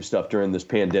live stream stuff during this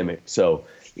pandemic. So,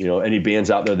 any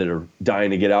bands out there that are dying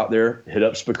to get out there, hit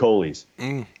up Spicoli's.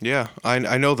 Yeah.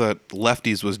 I know that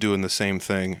Lefties was doing the same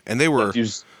thing, and they were.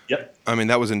 Lefties, yep. I mean,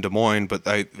 that was in Des Moines, but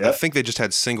I think they just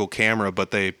had single camera,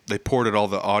 but they ported all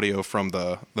the audio from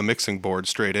the mixing board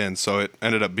straight in, so it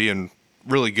ended up being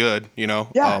really good,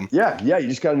 Yeah, You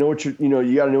just got to know what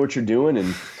you got to know what you're doing,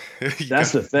 and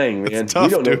that's the thing, man. Tough, we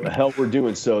don't know dude. what the hell we're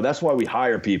doing, so that's why we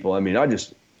hire people. I mean,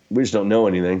 we just don't know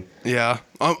anything. Yeah,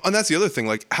 and that's the other thing.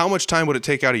 Like, how much time would it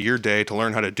take out of your day to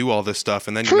learn how to do all this stuff,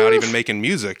 and then you're not even making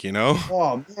music,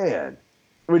 Oh, man.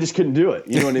 We just couldn't do it.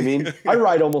 You know what I mean? I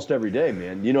write almost every day,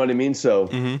 man. You know what I mean? So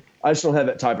I just don't have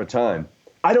that type of time.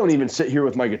 I don't even sit here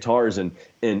with my guitars and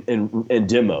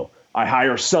demo. I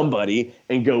hire somebody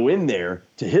and go in there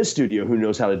to his studio who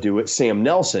knows how to do it, Sam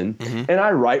Nelson, and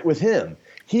I write with him.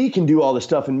 He can do all the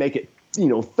stuff and make it,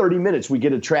 30 minutes. We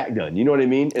get a track done. You know what I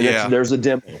mean? And there's a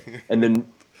demo. And then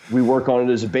we work on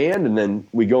it as a band, and then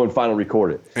we go and final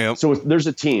record it. Yep. So there's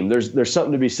a team. There's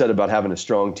something to be said about having a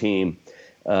strong team.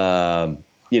 To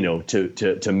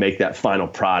make that final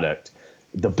product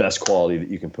the best quality that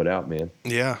you can put out, man.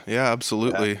 Yeah,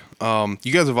 absolutely. Yeah.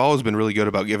 You guys have always been really good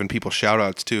about giving people shout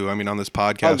outs too. I mean, on this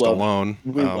podcast alone.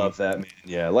 We love that, man.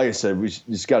 Yeah, like I said, we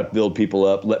just got to build people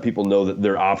up, let people know that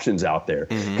there are options out there.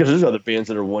 Because there's other bands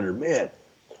that are wondering, man,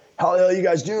 how the hell are you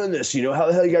guys doing this? How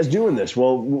the hell are you guys doing this?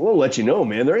 Well, we'll let you know,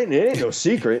 man. It ain't no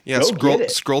secret. Yeah,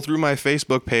 scroll through my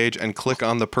Facebook page and click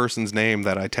on the person's name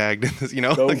that I tagged in this,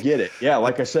 Go get it. Yeah,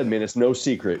 like I said, man, it's no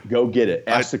secret. Go get it.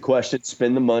 Ask the question,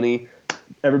 spend the money.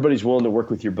 Everybody's willing to work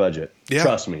with your budget. Yeah.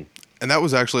 Trust me. And that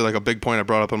was actually like a big point I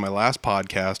brought up on my last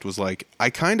podcast was like, I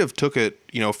kind of took it,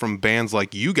 from bands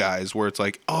like you guys where it's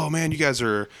like, oh man, you guys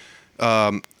are,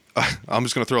 I'm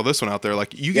just going to throw this one out there.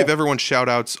 Like you give everyone shout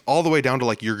outs all the way down to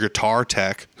like your guitar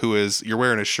tech, you're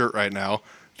wearing his shirt right now.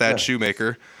 Thad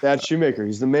Shoemaker. Thad Shoemaker.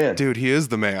 He's the man. Dude, he is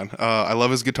the man. I love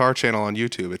his guitar channel on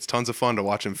YouTube. It's tons of fun to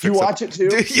watch him fix You watch it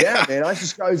too? Yeah, man. I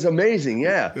subscribe. He's amazing.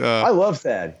 Yeah. I love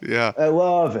Thad. Yeah. I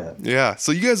love him. Yeah.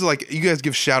 So you guys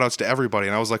give shout outs to everybody.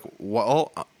 And I was like,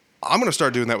 well, I'm going to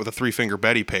start doing that with a 3-Finger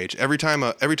Betty page. Every time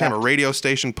a radio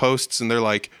station posts and they're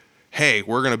like, hey,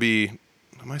 we're going to be,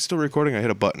 am I still recording? I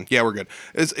hit a button. Yeah, we're good.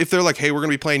 If they're like, hey, we're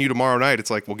going to be playing you tomorrow night, it's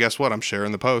like, well, guess what? I'm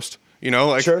sharing the post.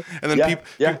 Sure. And then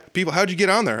people, how'd you get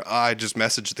on there? I just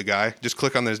messaged the guy. Just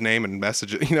click on his name and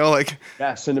message it.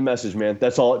 Yeah, send a message, man.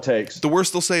 That's all it takes. The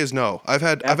worst they'll say is no. I've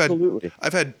had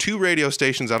 2 radio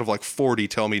stations out of like 40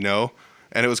 tell me no,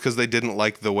 and it was because they didn't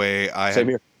like the way I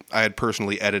had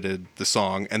personally edited the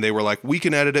song, and they were like, we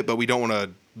can edit it, but we don't want to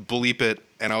bleep it.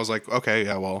 And I was like, okay,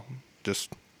 yeah, well,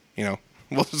 just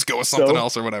we'll just go with something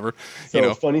else or whatever.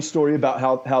 So funny story about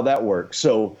how that works.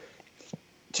 So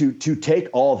to take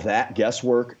all that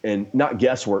guesswork, and not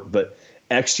guesswork, but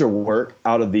extra work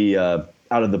out of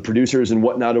the producers and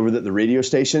whatnot over at the radio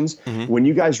stations, when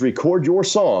you guys record your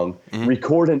song,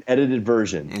 record an edited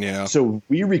version. Yeah. So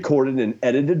we recorded an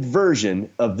edited version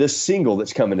of this single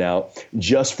that's coming out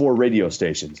just for radio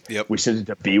stations. Yep. We sent it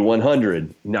to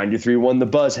B100, 93.1 The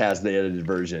Buzz has the edited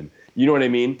version. You know what I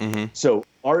mean? So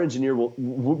our engineer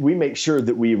we make sure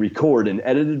that we record an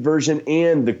edited version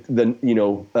and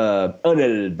the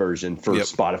unedited version for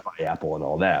Spotify, Apple, and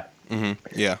all that.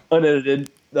 Yeah. Unedited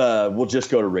will just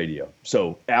go to radio.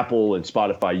 So Apple and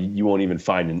Spotify, you won't even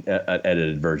find an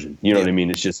edited version. You know what I mean?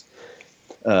 It's just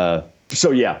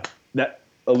so yeah, that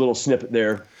a little snippet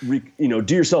there. Do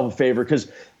yourself a favor, because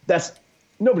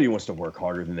nobody wants to work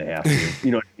harder than they have to.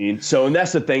 You know what I mean? So, and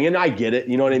that's the thing, and I get it.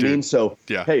 You know what I mean? So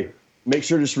hey, make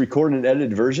sure to just record an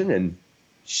edited version and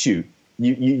shoot.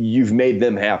 You've made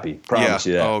them happy. Promise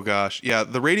you that. Oh gosh. Yeah.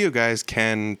 The radio guys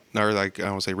I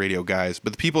don't say radio guys,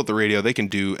 but the people at the radio, they can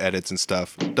do edits and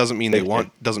stuff. Doesn't mean they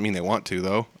want to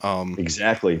though.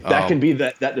 Exactly. That can be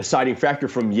that deciding factor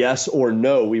from yes or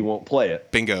no, we won't play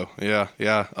it. Bingo. Yeah.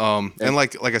 Yeah. And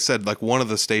like I said, like one of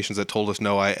the stations that told us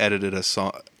no, I edited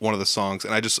one of the songs,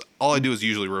 and all I do is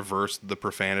usually reverse the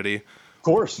profanity. Of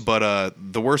course. But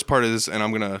the worst part is, and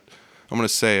I'm gonna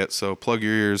say it, so plug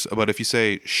your ears. But if you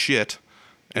say shit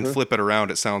and flip it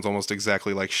around, it sounds almost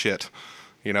exactly like shit,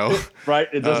 Right?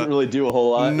 It doesn't really do a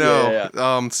whole lot. No.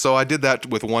 Yeah. So I did that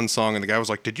with one song, and the guy was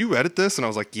like, "Did you edit this?" And I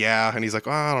was like, "Yeah." And he's like,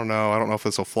 "I don't know if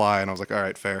this will fly." And I was like, "All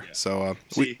right, fair." Yeah. So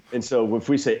and so if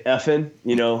we say effing,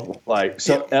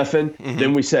 effing,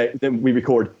 then we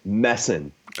record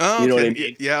messin'. Oh, you know what I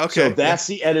mean? Yeah. Okay. So that's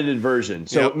the edited version.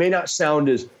 So it may not sound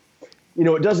as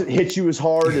it doesn't hit you as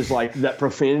hard as like that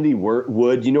profanity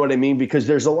would, you know what I mean? Because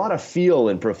there's a lot of feel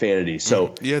in profanity.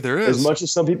 So yeah, there is. As much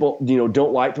as some people,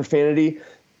 don't like profanity,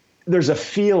 there's a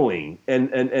feeling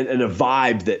and a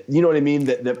vibe that, you know what I mean?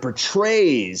 That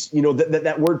portrays,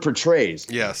 that word portrays.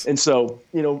 Yes. And so,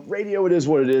 radio, it is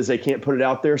what it is. They can't put it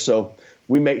out there. So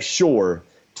we make sure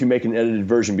to make an edited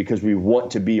version because we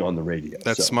want to be on the radio.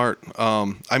 That's smart.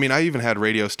 I even had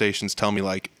radio stations tell me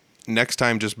like, next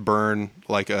time just burn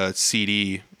like a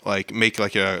CD, like make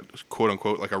like a quote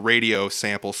unquote like a radio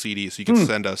sample CD, so you can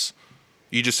send us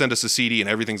a CD and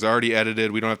everything's already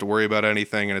edited, we don't have to worry about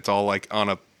anything, and it's all like on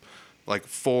a like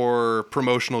for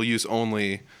promotional use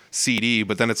only CD.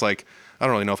 But then it's like, I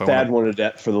don't really know if Thad wanted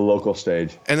that for the local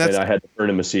stage, and I had to burn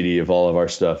him a CD of all of our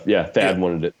stuff. Yeah, Thad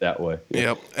wanted it that way. Yeah.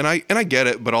 Yep, and I get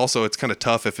it, but also it's kind of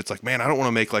tough if it's like, man, I don't want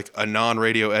to make like a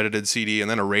non-radio edited CD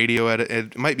and then a radio edit.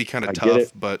 It might be kind of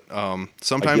tough, but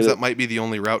sometimes that might be the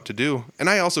only route to do. And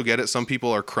I also get it. Some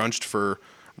people are crunched for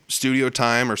studio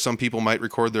time, or some people might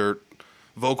record their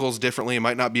vocals differently and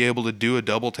might not be able to do a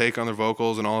double take on their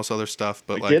vocals and all this other stuff.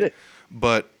 But get it.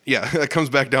 But yeah, that comes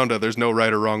back down to there's no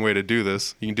right or wrong way to do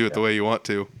this. You can do it the way you want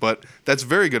to. But that's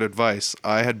very good advice.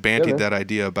 I had bantied that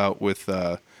idea about with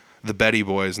the Betty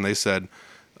Boys, and they said,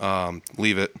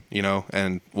 leave it,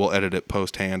 and we'll edit it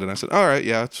post-hand. And I said, all right,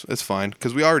 yeah, it's fine.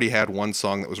 Because we already had one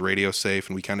song that was radio safe,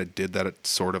 and we kind of did that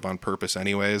sort of on purpose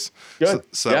anyways. Good.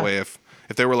 So that way if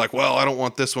they were like, well, I don't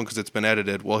want this one because it's been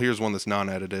edited, well, here's one that's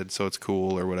non-edited, so it's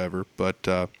cool or whatever. But,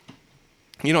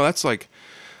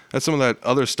 that's some of that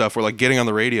other stuff where like getting on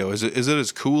the radio. Is it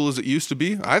as cool as it used to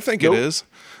be? I think it is.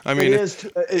 I mean, it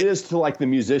is to like the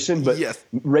musician, but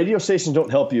radio stations don't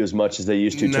help you as much as they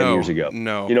used to 10 years ago.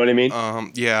 No. You know what I mean?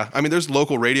 Yeah. I mean, there's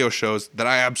local radio shows that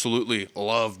I absolutely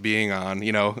love being on.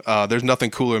 There's nothing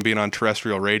cooler than being on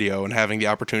terrestrial radio and having the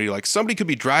opportunity, like somebody could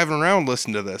be driving around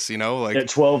listening to this, like at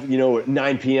 12, at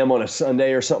 9 p.m. on a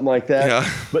Sunday or something like that. Yeah.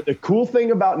 But the cool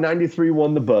thing about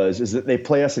 93.1 The Buzz is that they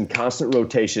play us in constant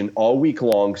rotation all week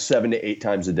long, 7 to 8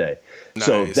 times a day. Nice.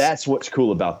 So that's what's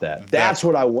cool about that. That's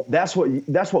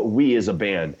what we as a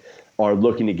band are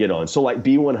looking to get on. So like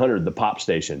B100, the pop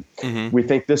station, we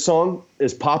think this song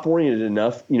is pop oriented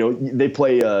enough. They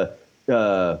play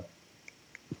Fall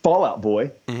Out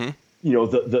Boy, the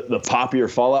poppier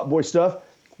Fall Out Boy stuff.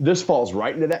 This falls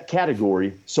right into that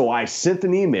category. So I sent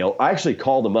an email. I actually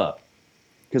called them up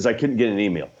because I couldn't get an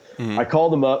email. I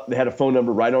called them up. They had a phone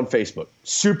number right on Facebook.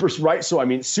 Super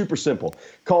simple.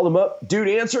 Called them up. Dude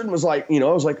answered and was like, I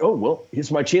was like, oh, well,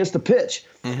 it's my chance to pitch.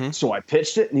 So I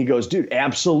pitched it, and he goes, dude,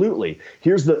 absolutely.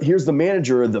 Here's the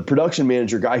manager, the production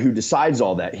manager guy who decides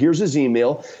all that. Here's his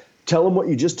email. Tell him what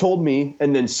you just told me,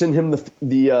 and then send him the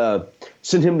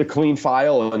clean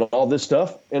file and all this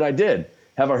stuff. And I did.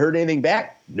 Have I heard anything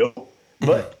back? No.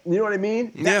 But you know what I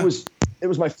mean? It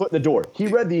was my foot in the door. He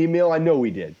read the email. I know he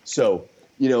did. So,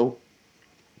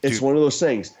 It's Dude. one of those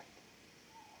things.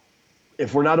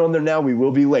 If we're not on there now, we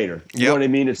will be later. You know what I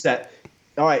mean? It's that,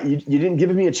 all right, you didn't give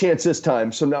me a chance this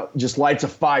time, so now just lights a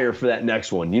fire for that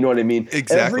next one. You know what I mean?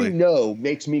 Exactly. Every no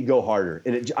makes me go harder.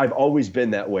 And I've always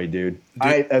been that way, dude.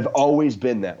 I have always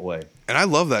been that way. And I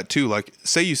love that too. Like,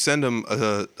 say you send them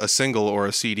a single or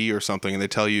a CD or something, and they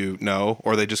tell you no,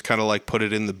 or they just kind of like put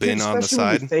it in the bin on the Especially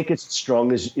when side. you think it's as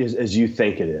strong as you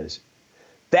think it is.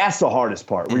 That's the hardest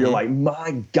part. Where you're like,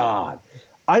 my God,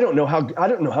 I don't know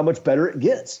how much better it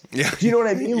gets. Yeah. Do you know what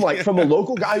I mean? Like from a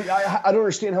local guy, I don't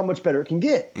understand how much better it can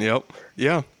get. Yep.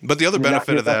 Yeah. But the other And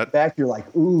benefit of that, back, you're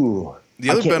like, ooh.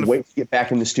 I can't wait to get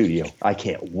back in the studio. I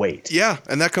can't wait. yeah,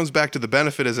 and that comes back to the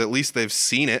benefit is at least they've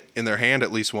seen it in their hand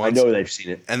at least once. I know they've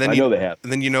seen it. And then I know they have.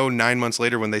 And then 9 months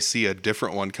later when they see a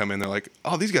different one come in, they're like,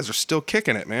 "Oh, these guys are still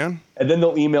kicking it, man." And then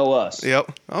they'll email us.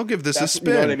 Yep, I'll give this a spin.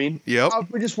 You know what I mean? Yep.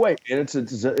 We just wait, man.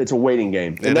 It's a waiting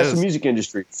game, and that's the music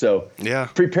industry. So yeah,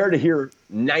 prepare to hear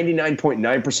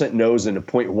 99.9% no's and a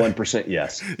 0.1%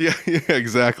 yes. Yeah,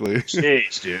 exactly.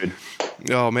 Jeez, dude.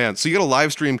 Oh man, so you got a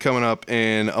live stream coming up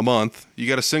in a month. You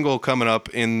got a single coming up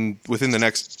within the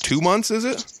next 2 months, is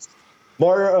it?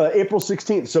 April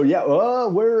 16th. So yeah,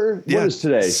 what is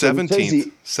today?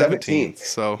 17th. So 17th.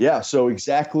 So yeah, so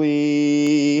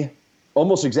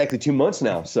almost exactly 2 months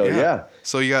now. So yeah.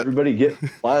 So you got everybody get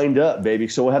lined up, baby.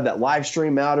 So we'll have that live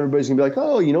stream out. Everybody's gonna be like,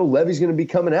 oh, Levy's gonna be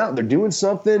coming out. They're doing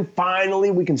something.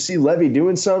 Finally, we can see Levy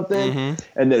doing something.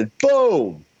 And then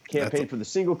boom, campaign for the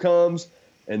single comes,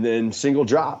 and then single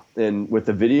drop, and with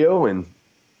the video, and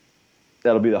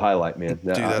that'll be the highlight, man.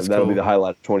 That'll cool. be the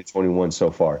highlight of 2021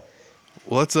 so far.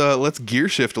 Well, let's gear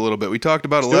shift a little bit. We talked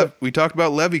about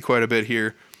Levy quite a bit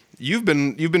here. You've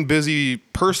been busy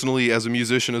personally as a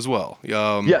musician as well.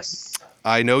 Yes.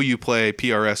 I know you play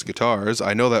PRS guitars.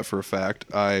 I know that for a fact.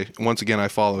 I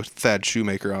follow Thad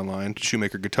Shoemaker online,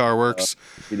 Shoemaker Guitar Works.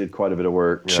 He did quite a bit of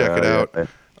work. Check it out.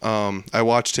 I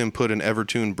watched him put an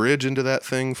Evertune bridge into that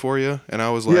thing for you, and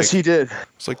I was like, yes, he did.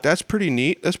 It's like, that's pretty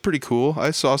neat. That's pretty cool. I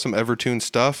saw some Evertune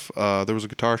stuff. There was a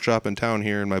guitar shop in town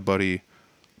here, and my buddy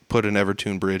put an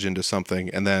Evertune bridge into something,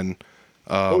 and then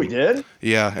he did?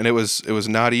 Yeah, and it was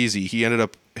not easy. He ended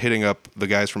up hitting up the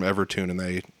guys from Evertune, and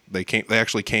they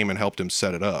actually came and helped him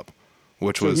set it up,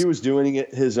 So he was doing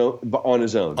it on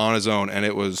his own, and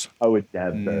it was I would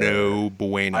never. No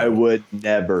bueno. I would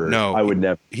never. No, I would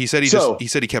never. He said he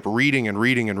kept reading, and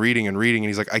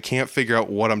he's like, I can't figure out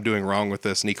what I'm doing wrong with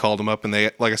this. And he called him up, and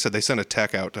they sent a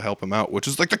tech out to help him out, which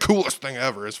is like the coolest thing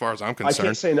ever as far as I'm concerned. I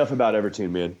can't say enough about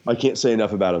Evertune, man. I can't say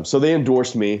enough about them. So they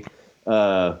endorsed me,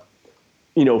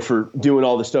 for doing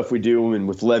all the stuff we do, and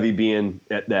with Levy being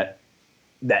at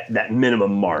that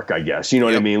minimum mark, I guess. You know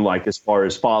what I mean? Like as far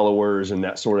as followers and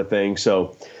that sort of thing.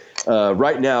 So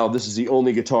right now, this is the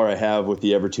only guitar I have with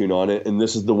the Evertune on it, and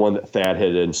this is the one that Thad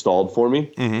had installed for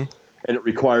me. Mm-hmm. And it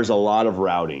requires a lot of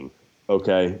routing.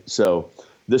 Okay, so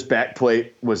this back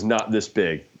plate was not this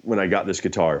big when I got this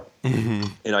guitar. Mm-hmm.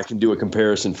 And I can do a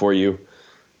comparison for you.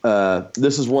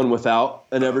 This is one without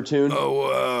an Evertune. Oh,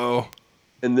 wow.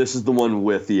 And this is the one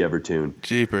with the Evertune.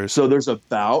 Jeepers. So there's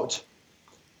about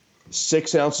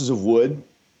 6 ounces of wood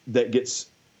that gets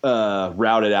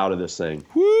routed out of this thing.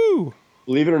 Woo!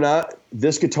 Believe it or not,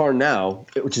 this guitar now,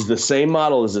 which is the same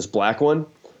model as this black one,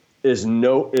 is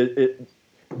the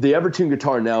Evertune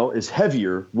guitar now is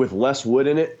heavier with less wood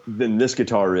in it than this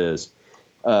guitar is.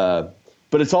 But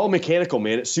it's all mechanical,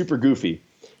 man. It's super goofy.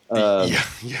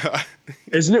 Yeah.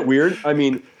 Isn't it weird? I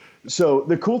mean, so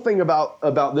the cool thing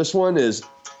about this one is,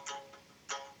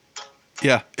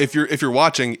 yeah, if you're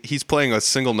watching, he's playing a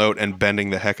single note and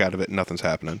bending the heck out of it, and nothing's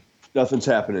happening.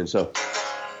 So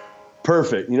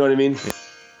perfect. You know what I mean? So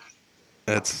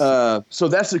that's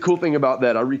the cool thing about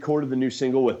that. I recorded the new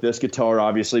single with this guitar,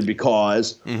 obviously,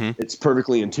 because it's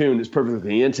perfectly in tune, it's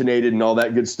perfectly intonated, and all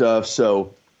that good stuff.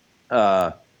 So,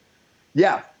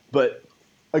 yeah. But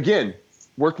again,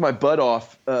 worked my butt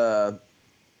off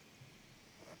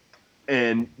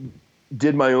and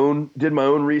did my own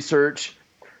research.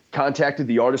 Contacted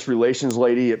the artist relations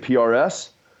lady at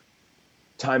PRS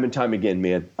time and time again,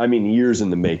 man. I mean, years in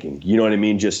the making. You know what I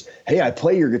mean? Just, hey, I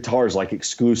play your guitars like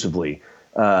exclusively.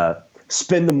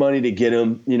 Spend the money to get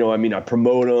them. You know, I mean, I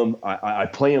promote them. I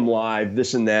play them live,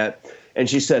 this and that. And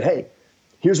she said, hey,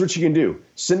 here's what you can do.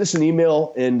 Send us an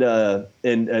email and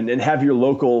have your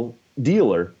local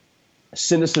dealer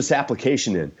send us this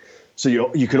application in. So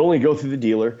you could only go through the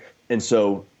dealer. And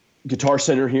so Guitar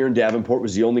Center here in Davenport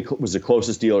was the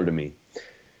closest dealer to me.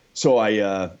 So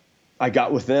I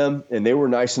got with them, and they were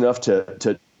nice enough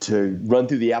to run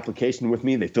through the application with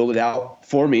me. They filled it out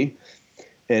for me,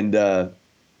 and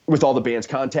with all the band's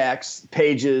contacts,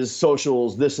 pages,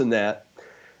 socials, this and that.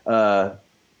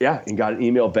 and got an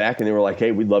email back, and they were like,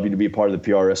 "Hey, we'd love you to be a part of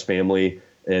the PRS family."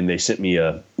 And they sent me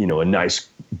a nice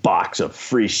box of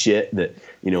free shit that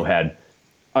had,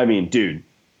 I mean, dude,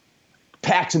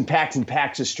 packs and packs and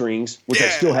packs of strings, which I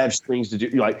still have strings to do,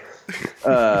 like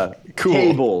cool.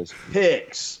 cables,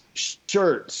 picks,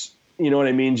 shirts. You know what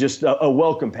I mean? Just a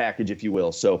welcome package, if you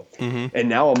will. So, and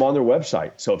now I'm on their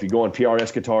website. So if you go on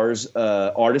PRS Guitars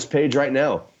artist page right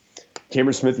now,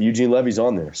 Cameron Smith, Eugene Levy's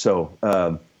on there. So,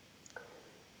 I'm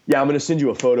going to send you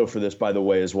a photo for this, by the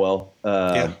way, as well.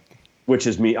 Which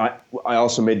is me. I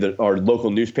also made our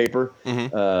local newspaper.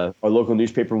 Our local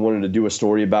newspaper wanted to do a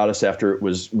story about us after it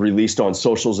was released on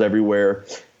socials everywhere.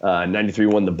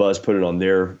 93.1 The Buzz put it on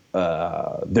their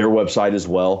website as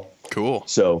well. Cool.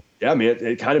 So yeah, man,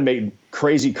 it kind of made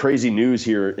crazy news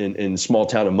here in small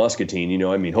town of Muscatine.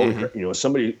 I mean, holy crap,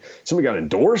 somebody got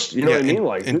endorsed. You know what I mean?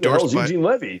 Like, who the hell is Eugene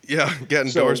Levy? Yeah, get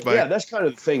endorsed by. Yeah, that's kind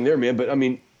of the thing there, man. But I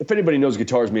mean, if anybody knows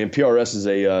guitars, man, PRS is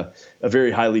a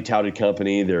very highly touted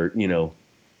company. They're they're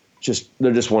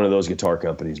just one of those guitar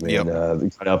companies, man.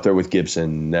 Yep. Up there with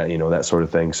Gibson, that sort of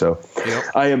thing. So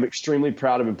I am extremely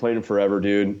proud. I've been playing them forever,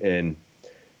 dude, and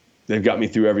they've got me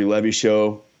through every Levy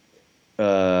show.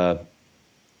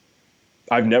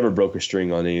 I've never broke a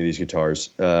string on any of these guitars.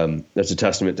 That's a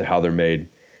testament to how they're made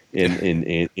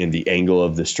in the angle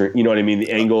of the string. You know what I mean?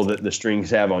 The angle that the strings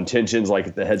have on tensions, like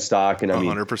at the headstock. And I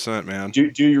mean, 100%, man.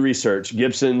 Do your research.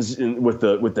 Gibsons with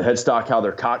the headstock, how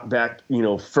they're cocked back,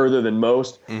 further than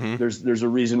most. There's a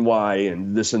reason why,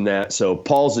 and this and that. So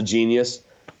Paul's a genius.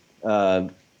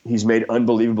 He's made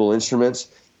unbelievable instruments.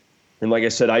 And like I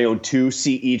said, I own two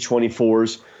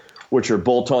CE24s, which are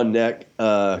bolt-on neck,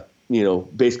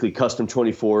 basically custom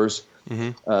 24s.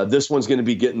 This one's going to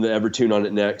be getting the Evertune on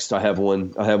it next. I have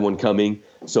one coming,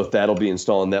 so Thad will be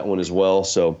installing that one as well.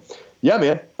 So, yeah,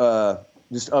 man,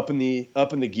 just up in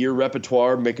the gear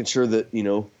repertoire, making sure that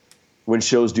when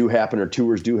shows do happen or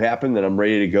tours do happen, that I'm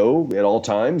ready to go at all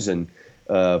times. And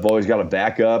I've always got a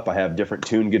backup. I have different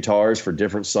tuned guitars for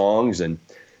different songs, and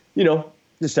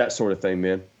just that sort of thing,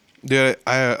 man. Dude,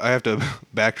 I have to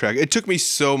backtrack. It took me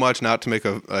so much not to make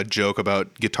a joke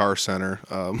about Guitar Center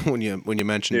when you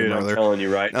mentioned it earlier. I'm telling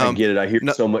you, right? I get it. I hear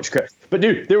so much crap. But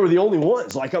dude, they were the only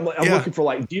ones. Like I'm looking for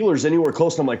like dealers anywhere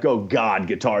close, and I'm like, oh God,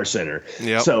 Guitar Center.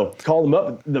 Yep. So called them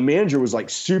up. The manager was like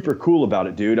super cool about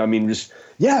it, dude. I mean, just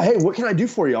hey, what can I do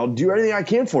for you? I'll do everything I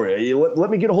can for you.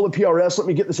 Let me get a hold of PRS. Let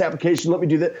me get this application. Let me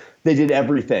do that. They did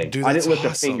everything. Dude, I didn't lift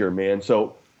a finger, man.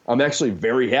 So I'm actually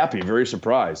very happy, very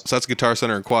surprised. So that's Guitar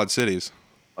Center in Quad Cities.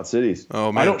 Quad Cities.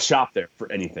 Oh man, I don't shop there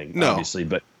for anything, obviously,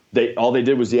 but all they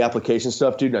did was the application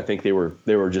stuff, dude. And I think they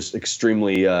were just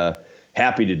extremely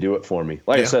happy to do it for me.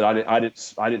 Like I said, I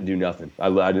didn't do nothing.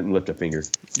 I didn't lift a finger.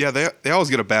 Yeah, they always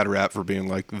get a bad rap for being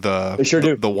like the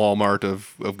Walmart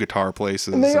of guitar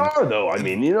places. And they are though. I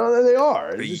mean, they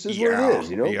are. It just is what it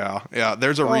is. Yeah.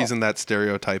 There's a reason that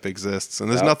stereotype exists,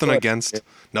 and there's nothing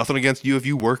against you if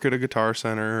you work at a Guitar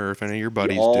Center or if any of your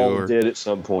buddies all do. Or did at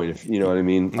some point. If you know what I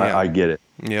mean. Yeah. I get it.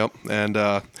 Yep. And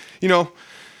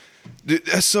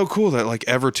that's so cool that like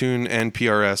Evertune and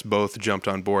PRS both jumped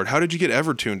on board. How did you get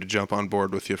Evertune to jump on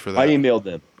board with you for that? I emailed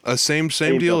them. Same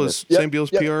deal as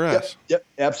PRS. Yep,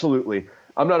 absolutely.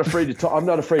 I'm not afraid to talk. I'm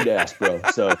not afraid to ask, bro.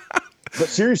 So, but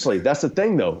seriously, that's the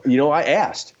thing, though. I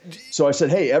asked. So I said,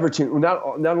 "Hey, Evertune."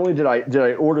 Not only did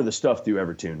I order the stuff through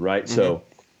Evertune, right? So,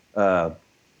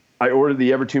 I ordered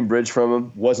the Evertune bridge from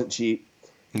them. Wasn't cheap.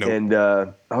 Nope. And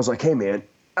I was like, "Hey, man,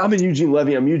 I'm in Eugene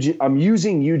Levy. I'm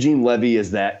using Eugene Levy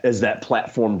as that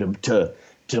platform to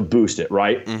boost it,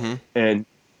 right?" And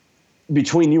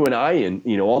between you and I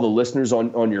and all the listeners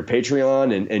on your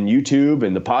Patreon and YouTube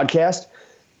and the podcast,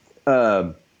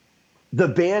 the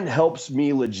band helps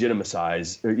me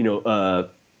legitimize the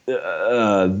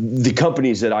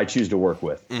companies that I choose to work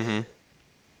with.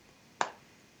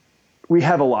 We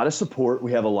have a lot of support.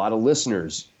 We have a lot of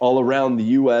listeners all around the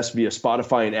U.S. via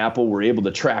Spotify and Apple. We're able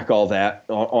to track all that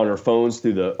on our phones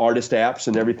through the artist apps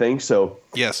and everything. So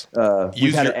yes,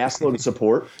 we've had an assload of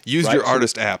support. Use your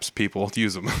artist apps, people.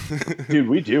 Use them. Dude,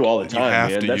 we do all the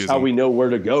time, man. That's how we know where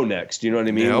to go next. You know what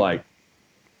I mean? Yep. Like,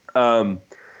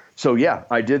 so yeah,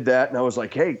 I did that, and I was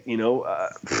like, hey,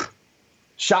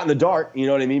 shot in the dark, you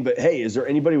know what I mean? But hey, is there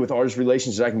anybody with artist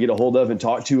relations that I can get a hold of and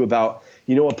talk to about,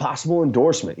 a possible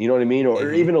endorsement, you know what I mean?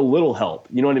 Or even a little help,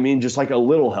 you know what I mean? Just like a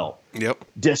little help. Yep.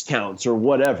 Discounts or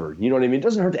whatever, you know what I mean? It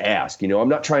doesn't hurt to ask, I'm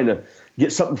not trying to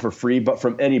get something for free, but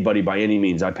from anybody by any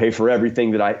means. I pay for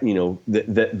everything that I,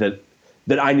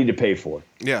 that I need to pay for.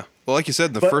 Yeah. Well, like you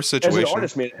said, the first situation. As an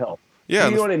artist, made it help. Yeah.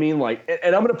 You know what I mean? Like,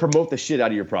 and I'm going to promote the shit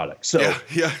out of your product. So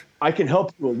yeah. I can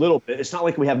help you a little bit. It's not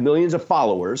like we have millions of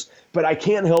followers, but I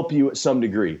can help you at some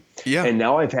degree. Yeah. And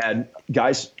now I've had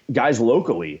guys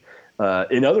locally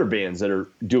in other bands that are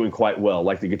doing quite well,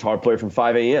 like the guitar player from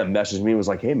 5 a.m. messaged me and was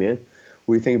like, "Hey man,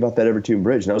 what do you think about that Evertune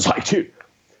bridge?" And I was like, "Dude,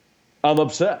 I'm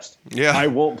obsessed. Yeah. I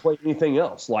won't play anything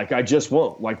else. Like, I just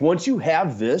won't. Like, once you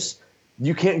have this,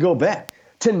 you can't go back.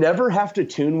 To never have to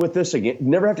tune with this again,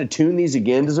 never have to tune these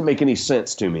again, doesn't make any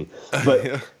sense to me. But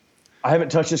Yeah. I haven't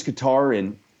touched this guitar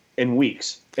in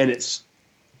weeks, and it's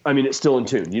still in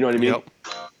tune. You know what I mean? Yep.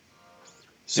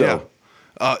 So,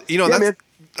 Yeah. Yeah, man.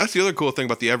 That's the other cool thing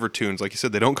about the Evertunes. Like you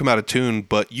said, they don't come out of tune,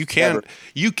 but you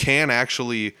can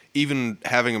actually, even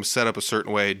having them set up a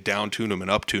certain way, down tune them and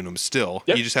up tune them still.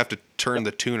 Yep. You just have to turn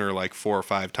the tuner like 4 or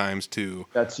 5 times to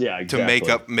exactly.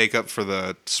 to make up for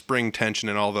the spring tension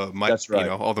and all the That's right.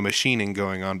 all the machining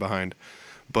going on behind.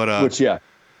 But which, yeah.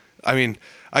 I mean,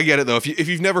 I get it though. If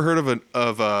you've never heard of an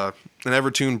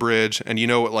Evertune bridge and you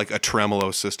know what like a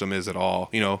tremolo system is at all,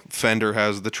 Fender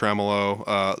has the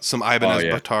tremolo. Some Ibanez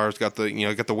guitars got the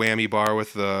got the whammy bar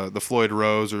with the Floyd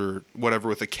Rose or whatever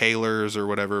with the Kahlers or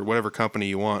whatever company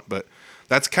you want. But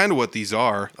that's kind of what these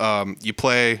are. You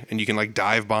play and you can like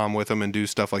dive bomb with them and do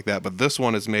stuff like that. But this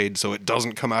one is made so it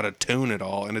doesn't come out of tune at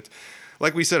all, and it's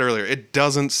like we said earlier, it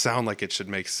doesn't sound like it should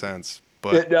make sense.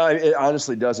 But It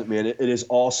honestly doesn't, man. It is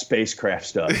all spacecraft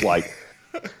stuff. Like,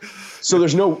 so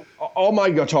there's all my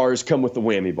guitars come with the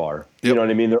whammy bar. You Yep. know what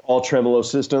I mean? They're all tremolo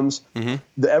systems. Mm-hmm.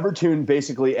 The Evertune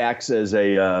basically acts as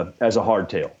a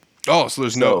hardtail. oh, so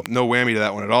there's no whammy to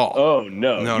that one at all. Oh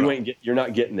no, No. you're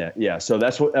not getting that. Yeah, so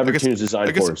that's what Evertune is designed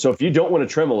I guess- for. So if you don't want a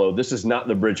tremolo, this is not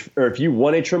the bridge. Or if you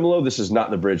want a tremolo, this is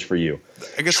not the bridge for you.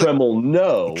 I guess Tremolo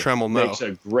makes makes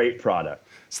a great product.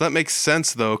 So that makes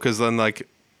sense though, because then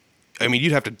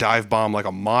you'd have to dive bomb like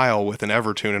a mile with an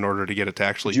Evertune in order to get it to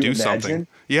actually Could you do something. imagine?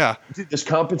 Yeah. Dude, this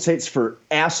compensates for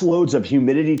ass loads of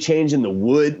humidity change in the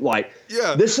wood. Like,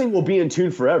 Yeah. this thing will be in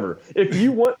tune forever. If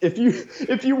you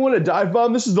want a dive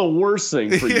bomb, this is the worst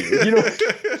thing for you.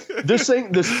 This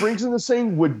thing, the springs in this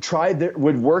thing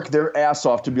would work their ass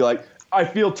off to be like, I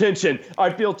feel tension. I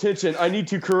need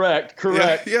to correct.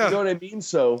 Yeah. You know what I mean?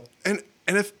 So.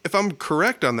 And if I'm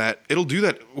correct on that, it'll do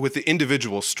that with the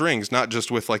individual strings, not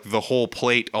just with like the whole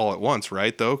plate all at once,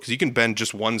 right? Though, because you can bend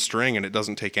just one string and it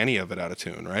doesn't take any of it out of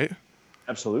tune, right?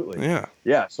 Absolutely. Yeah.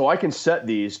 Yeah. So I can set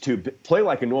these to play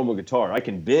like a normal guitar. I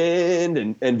can bend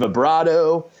and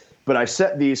vibrato, but I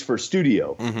set these for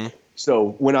studio. Mm-hmm.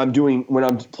 So when I'm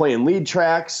playing lead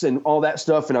tracks and all that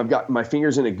stuff, and I've got my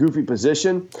fingers in a goofy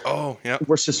position, Oh, yeah.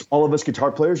 all of us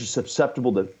guitar players are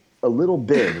susceptible to a little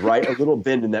bend, right? A little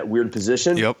bend in that weird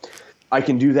position. Yep. I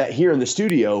can do that here in the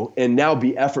studio and now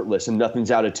be effortless and nothing's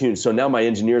out of tune. So now my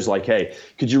engineer's like, hey,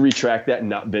 could you retract that and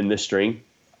not bend this string?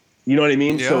 You know what I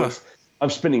mean? Yeah. So I'm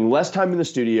spending less time in the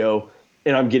studio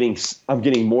and I'm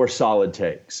getting more solid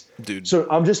takes. Dude. So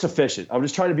I'm just efficient. I'm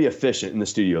just trying to be efficient in the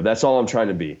studio. That's all I'm trying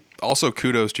to be. Also,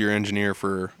 kudos to your engineer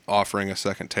for offering a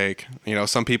second take.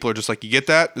 Some people are just like, you get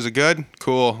that? Is it good?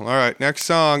 Cool. All right, next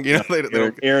song. They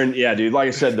don't, Aaron, yeah, dude. Like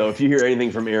I said, though, if you hear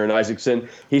anything from Aaron Isaacson,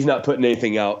 he's not putting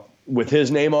anything out with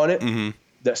his name on it. Mm-hmm.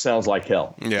 That sounds like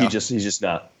hell. Yeah. He's just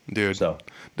not. dude. So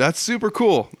That's super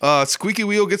cool. Squeaky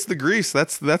wheel gets the grease.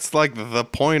 That's like the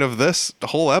point of this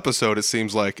whole episode. It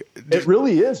seems like it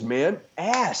really is, man.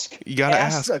 Ask. You gotta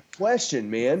ask. a question,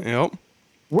 man. Yep.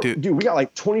 Dude, we got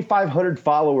like 2,500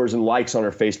 followers and likes on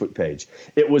our Facebook page.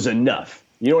 It was enough.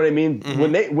 You know what I mean?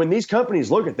 Mm-hmm. When these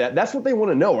companies look at that, that's what they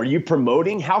want to know. Are you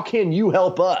promoting? How can you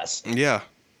help us? Yeah.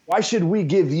 Why should we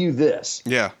give you this?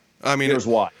 Yeah. I mean, Here's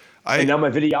why. And now my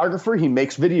videographer, he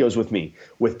makes videos with me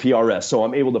with PRS, so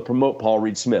I'm able to promote Paul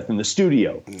Reed Smith in the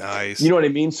studio. Nice. You know what I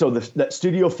mean? So that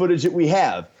studio footage that we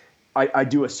have, I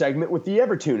do a segment with the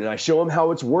Evertune, and I show them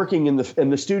how it's working in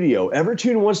the studio.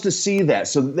 Evertune wants to see that,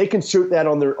 so that they can insert that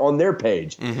on their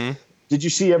page. Mm-hmm. Did you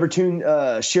see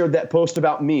Evertune shared that post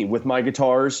about me with my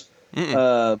guitars?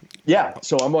 Yeah,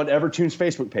 so I'm on Evertune's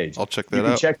Facebook page. I'll check that You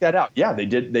can out. check that out. Yeah, they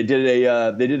did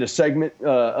a segment.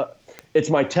 It's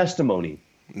my testimony.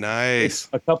 Nice.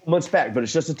 A couple months back, but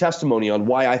it's just a testimony on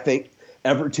why I think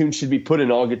Evertune should be put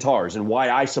in all guitars and why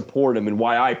I support them and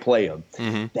why I play them.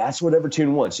 Mm-hmm. That's what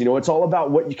Evertune wants. You know, it's all about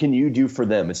what can you do for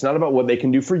them. It's not about what they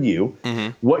can do for you. Mm-hmm.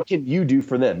 What can you do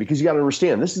for them? Because you got to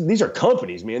understand, these are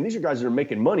companies, man. These are guys that are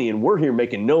making money, and we're here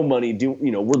making no money.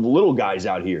 We're the little guys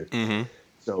out here. Mm-hmm.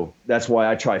 So that's why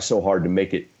I try so hard to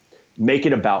make it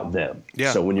about them.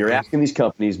 Yeah. So when you're asking these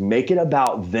companies, make it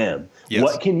about them. Yes.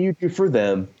 What can you do for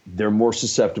them? They're more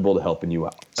susceptible to helping you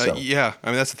out. So. Yeah, I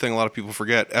mean that's the thing a lot of people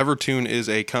forget. Evertune is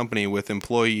a company with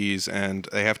employees, and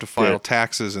they have to file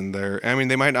taxes in there. I mean,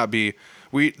 they might not be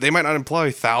they might not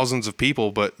employ thousands of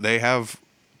people, but they have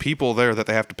people there that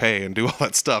they have to pay and do all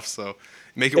that stuff. So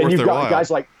make it worth their while. And you've got guys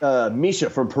like Misha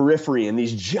from Periphery and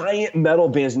these giant metal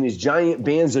bands and these giant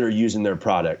bands that are using their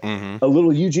product. A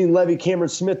little Eugene Levy, Cameron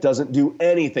Smith doesn't do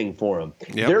anything for them.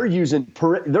 Yep.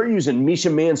 They're using Misha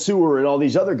Mansour and all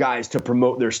these other guys to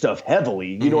promote their stuff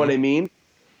heavily. You know what I mean?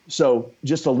 So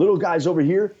just a little guys over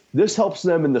here, this helps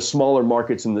them in the smaller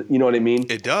markets, and you know what I mean?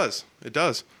 It does.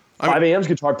 5AM's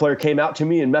guitar player came out to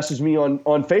me and messaged me on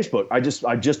Facebook. I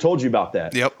just told you about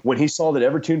that. Yep. When he saw that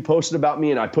Evertune posted about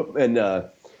me,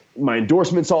 and my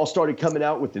endorsements all started coming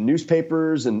out with the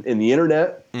newspapers and the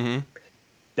internet.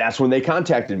 That's when they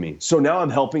contacted me. So now I'm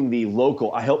helping the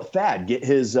local. I helped Thad get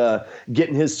his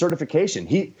getting his certification.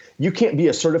 You can't be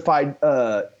a certified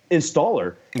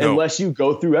installer unless you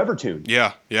go through Evertune.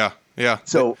 Yeah.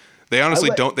 So they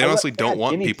honestly don't. They honestly don't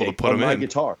want people to put them my in.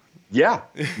 Guitar. Yeah.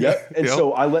 And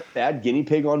so I let Thad guinea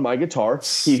pig on my guitar.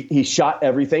 He shot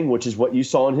everything, which is what you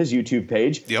saw on his YouTube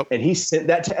page. Yep. And he sent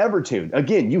that to Evertune.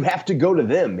 Again, you have to go to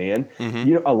them, man.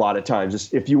 You know, a lot of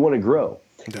times if you want to grow.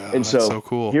 And so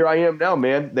cool. Here I am now,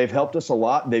 man. They've helped us a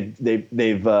lot.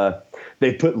 They've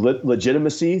put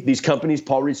legitimacy. These companies,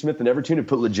 Paul Reed Smith and Evertune, have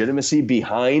put legitimacy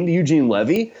behind Eugene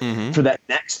Levy for that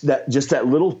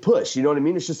little push. You know what I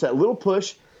mean? It's just that little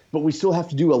push, but we still have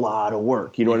to do a lot of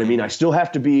work. You know what I mean? I still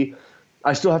have to be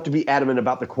adamant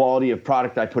about the quality of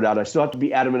product I put out. I still have to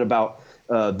be adamant about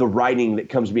the writing that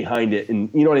comes behind it. And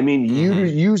you know what I mean?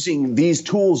 Using these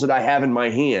tools that I have in my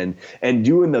hand and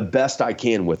doing the best I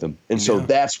can with them. And so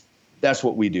that's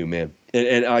what we do, man.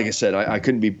 And like I said, I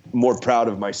couldn't be more proud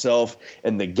of myself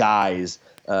and the guys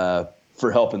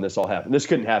for helping this all happen. This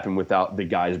couldn't happen without the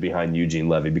guys behind Eugene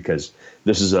Levy, because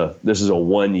this is a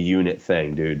one unit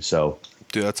thing, dude. So,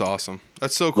 dude, that's awesome.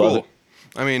 That's so cool.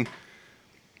 I mean,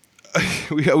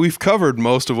 we've covered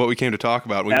most of what we came to talk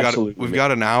about. We've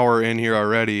got an hour in here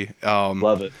already.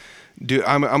 Love it. Dude,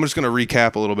 I'm just going to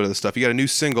recap a little bit of the stuff. You got a new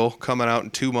single coming out in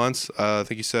 2 months. I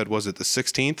think you said, was it the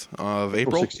 16th of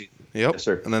April? 16th. Yep. Yes,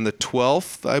 sir. And then the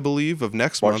 12th, I believe, of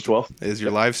next March month 12th. is your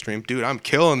live stream. Dude, I'm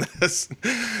killing this.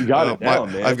 You got it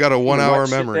down, man. I've got a 1 hour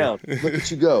memory. Look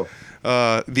at you go.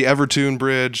 The Evertune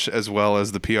bridge, as well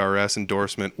as the PRS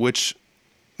endorsement, which,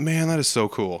 man, that is so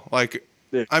cool. Like,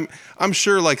 I'm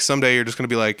sure like someday you're just going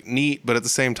to be like, neat, but at the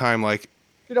same time, like,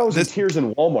 dude, I was in tears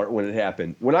in Walmart when it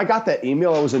happened. When I got that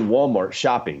email, I was in Walmart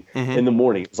shopping in the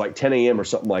morning. It was like 10 a.m. or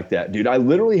something like that. Dude, I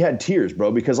literally had tears,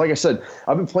 bro, because like I said,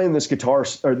 I've been playing these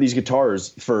guitars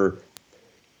for,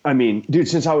 I mean, dude,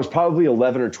 since I was probably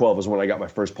 11 or 12 is when I got my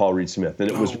first Paul Reed Smith. And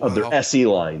it was of their SE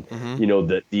line, you know,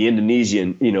 the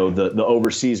Indonesian, you know, the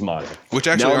overseas model. Which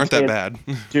actually aren't that bad.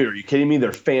 Dude, are you kidding me?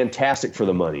 They're fantastic for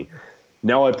the money.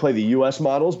 Now I play the U.S.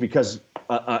 models because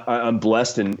I'm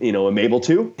blessed and, you know, I'm able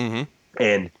to.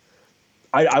 And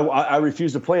I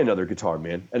refuse to play another guitar,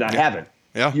 man. And I haven't.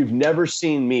 Yeah. You've never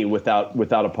seen me without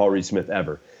a Paul Reed Smith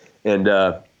ever. And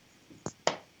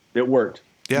it worked.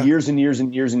 Yeah. Years and years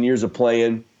and years and years of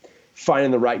playing, finding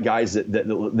the right guys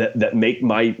that make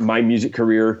my music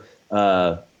career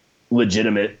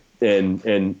legitimate,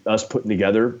 and us putting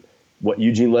together what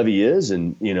Eugene Levy is,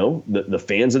 and you know the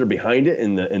fans that are behind it,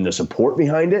 and the support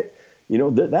behind it. You know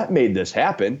that made this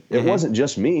happen. It wasn't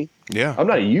just me. Yeah, I'm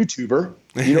not a YouTuber.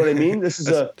 You know what I mean? This is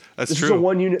that's is a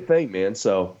one unit thing, man.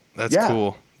 So that's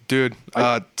cool, dude.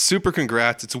 Super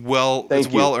congrats. It's well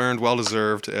earned, well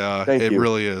deserved. It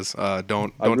really is.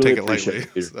 Don't really take it lightly.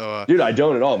 It, so, dude, I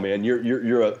don't at all, man.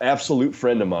 You're an absolute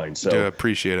friend of mine. So dude, I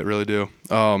appreciate it, really do.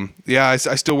 I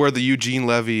still wear the Eugene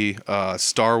Levy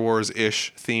Star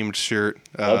Wars-ish themed shirt.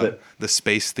 Love it. The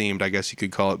space themed, I guess you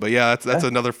could call it. But yeah, that's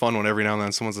another fun one. Every now and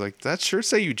then someone's like, "That sure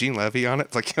say Eugene Levy on it?"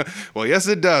 It's like, well, yes,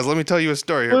 it does. Let me tell you a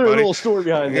story here, buddy. A little story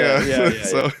behind that.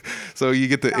 Yeah. So you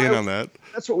get the in on that.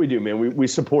 That's what we do, man. We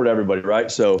support everybody, right?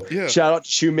 So shout out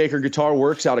to Shoemaker Guitar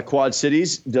Works out of Quad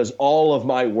Cities. Does all of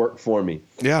my work for me.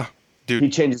 Yeah, dude. He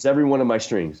changes every one of my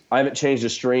strings. I haven't changed a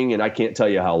string, and I can't tell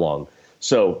you how long.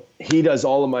 So he does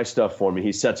all of my stuff for me.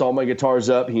 He sets all my guitars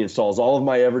up. He installs all of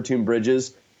my Evertune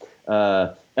bridges.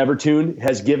 Evertune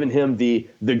has given him the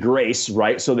grace,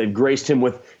 right? So they've graced him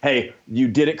with, hey, you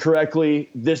did it correctly.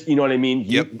 This, you know what I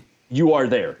mean? You are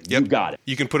there. Yep. You got it.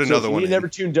 You can put another one in.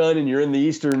 If you need Evertune done and you're in the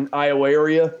eastern Iowa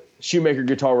area, Shoemaker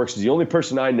Guitar Works is the only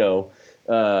person I know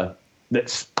that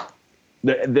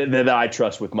I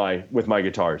trust with my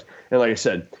guitars. And like I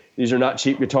said, these are not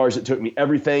cheap guitars. It took me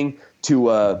everything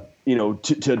to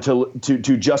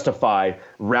justify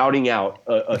routing out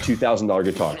a $2,000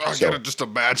 guitar. I gotta just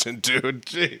imagine, dude.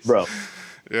 Jeez. Bro.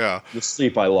 Yeah. The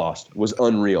sleep I lost was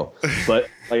unreal. But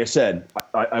like I said,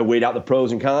 I weighed out the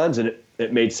pros and cons, and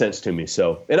it made sense to me.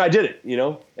 So, and I did it,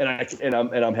 and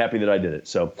I'm happy that I did it.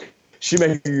 So,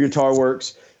 Shoemaker Guitar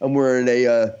Works. I'm wearing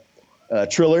a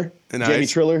Triller, nice. Jamie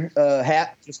Triller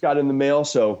hat. Just got in the mail.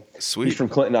 So Sweet. He's from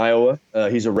Clinton, Iowa.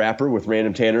 He's a rapper with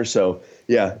Random Tanner. So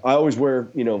yeah, I always wear,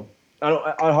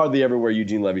 I hardly ever wear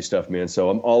Eugene Levy stuff, man. So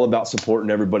I'm all about supporting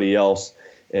everybody else,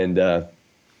 and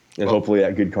hopefully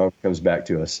that good karma comes back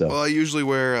to us. So. Well, I usually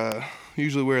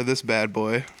wear this bad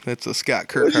boy. It's a Scott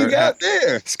Kirkhart What you got hat.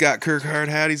 there? Scott Kirkhart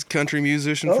hat. He's a country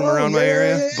musician from around my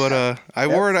area. Yeah. But I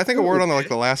wore it. I think I wore it on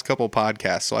the last couple of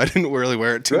podcasts, so I didn't really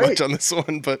wear it too much on this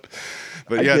one. But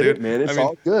I yeah, get dude, it, man. It's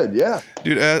all good. Yeah,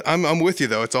 dude. I'm with you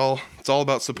though. It's all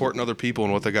about supporting other people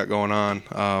and what they got going on.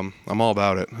 I'm all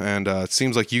about it, and it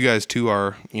seems like you guys too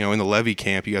are. In the Levy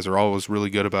camp, you guys are always really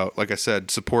good about, like I said,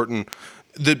 supporting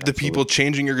the people,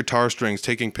 changing your guitar strings,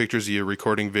 taking pictures of you,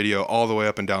 recording video, all the way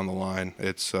up and down the line.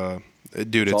 It's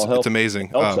it's amazing.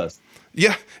 Helps us.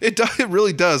 Yeah, it does. It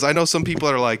really does. I know some people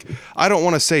that are like, I don't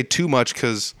want to say too much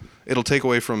because it'll take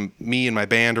away from me and my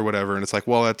band or whatever. And it's like,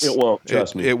 well, it won't.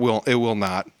 Trust me. It will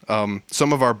not.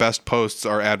 Some of our best posts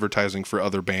are advertising for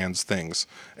other bands' things,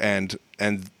 and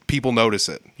people notice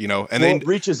it. And it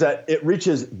reaches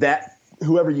that.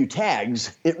 Whoever you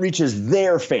tags, it reaches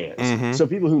their fans. Mm-hmm. So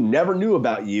people who never knew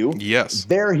about you, yes,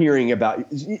 they're hearing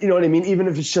about you. You know what I mean? Even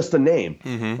if it's just a name.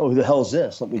 Mm-hmm. Oh, who the hell is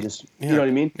this? Let me just, you know what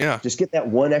I mean? Yeah. Just get that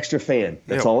one extra fan.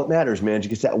 That's all that matters, man.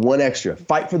 Just get that one extra.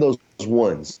 Fight for those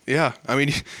ones. Yeah. I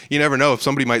mean, you never know if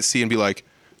somebody might see and be like,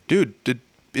 dude,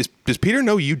 does Peter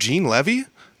know Eugene Levy?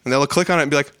 And they'll click on it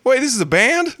and be like, wait, this is a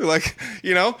band? Like,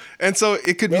 and so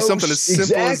it could be something as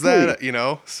simple as that,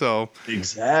 so.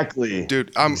 Exactly.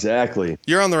 Dude, exactly.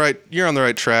 You're on the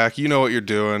right track. You know what you're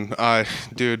doing.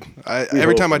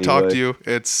 Every time I talk to you,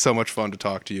 it's so much fun to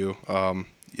talk to you.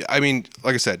 I mean,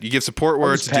 like I said, you give support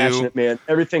where it's due. Man.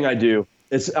 Everything I do.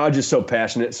 I'm just so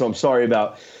passionate. So I'm sorry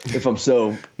about if I'm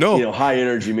so, high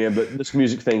energy, man, but this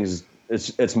music thing is,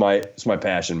 It's my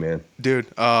passion, man. Dude,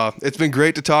 it's been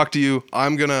great to talk to you.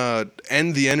 I'm going to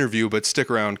end the interview, but stick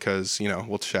around because,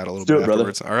 we'll chat a little bit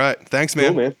afterwards. Brother. All right. Thanks, man.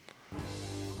 Cool, man.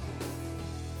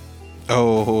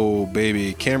 Oh,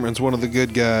 baby. Cameron's one of the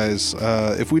good guys.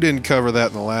 If we didn't cover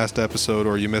that in the last episode,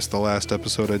 or you missed the last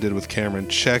episode I did with Cameron,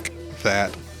 check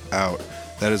that out.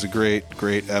 That is a great,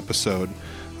 great episode.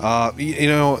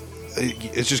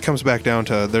 It just comes back down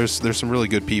to there's some really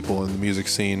good people in the music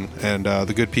scene, and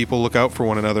the good people look out for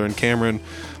one another. And Cameron,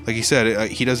 like he said,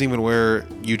 he doesn't even wear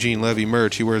Eugene Levy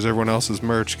merch. He wears everyone else's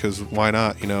merch because why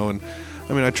not? And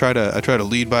I mean, I try to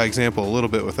lead by example a little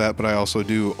bit with that, but I also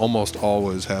do almost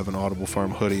always have an Audible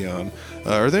Farm hoodie on.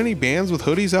 Are there any bands with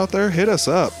hoodies out there? Hit us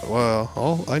up.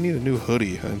 Well, I need a new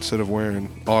hoodie instead of wearing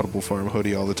Audible Farm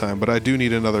hoodie all the time, but I do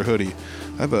need another hoodie.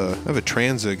 I have a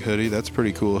Tranzig hoodie. That's a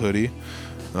pretty cool hoodie.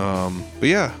 But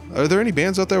yeah, are there any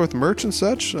bands out there with merch and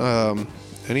such?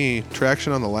 Any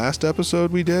traction on the last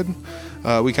episode we did?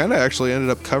 We kind of actually ended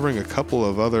up covering a couple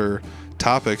of other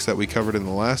topics that we covered in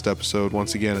the last episode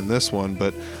once again in this one,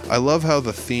 but I love how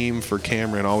the theme for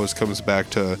Cameron always comes back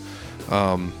to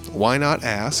why not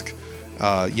ask?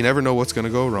 You never know what's going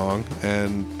to go wrong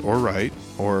or right,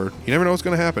 or you never know what's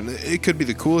going to happen. It could be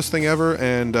the coolest thing ever,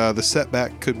 and the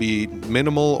setback could be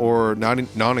minimal or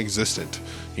non-existent.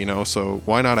 So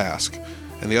why not ask?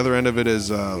 And the other end of it is,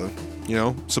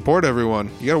 support everyone.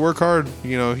 You got to work hard.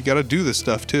 You got to do this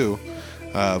stuff too.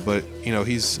 But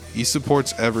he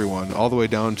supports everyone all the way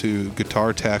down to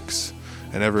guitar techs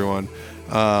and everyone.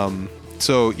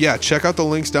 So yeah, check out the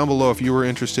links down below if you were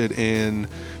interested in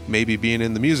maybe being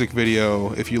in the music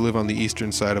video. If you live on the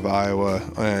eastern side of Iowa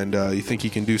and you think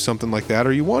you can do something like that,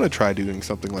 or you want to try doing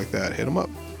something like that, hit them up.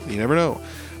 You never know.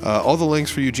 All the links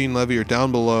for Eugene Levy are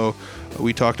down below.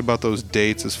 We talked about those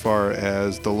dates as far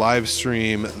as the live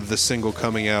stream, the single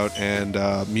coming out, and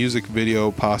music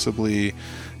video possibly,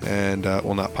 and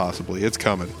not possibly, it's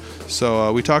coming.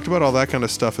 So we talked about all that kind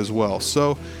of stuff as well.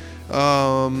 So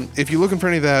if you're looking for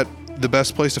any of that, the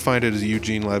best place to find it is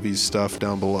Eugene Levy's stuff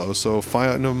down below. So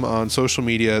find them on social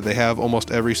media. They have almost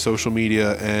every social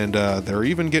media, and they're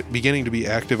even beginning to be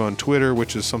active on Twitter,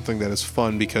 which is something that is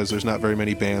fun because there's not very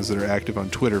many bands that are active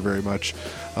on Twitter very much.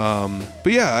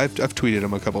 But yeah, I've tweeted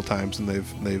them a couple times, and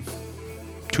they've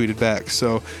tweeted back.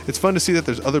 So it's fun to see that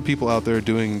there's other people out there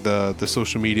doing the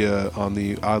social media on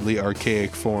the oddly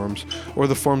archaic forms, or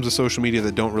the forms of social media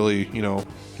that don't really,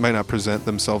 might not present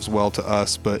themselves well to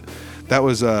us. But that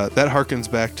was that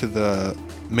harkens back to the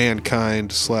Mankind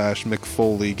 / Mick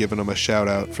Foley giving them a shout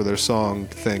out for their song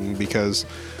thing, because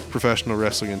professional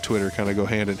wrestling and Twitter kind of go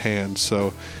hand in hand.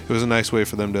 So it was a nice way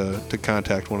for them to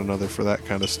contact one another for that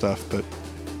kind of stuff. But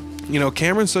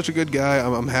Cameron's such a good guy.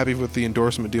 I'm happy with the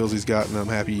endorsement deals he's got, and I'm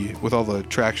happy with all the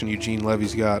traction Eugene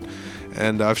Levy's got.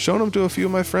 And I've shown him to a few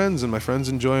of my friends, and my friends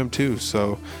enjoy him too.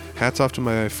 So hats off to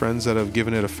my friends that have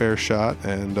given it a fair shot.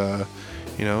 And,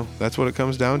 that's what it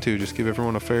comes down to. Just give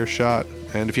everyone a fair shot.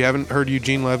 And if you haven't heard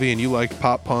Eugene Levy and you like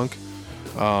pop punk,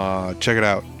 check it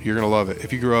out. You're going to love it.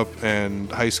 If you grew up in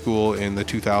high school in the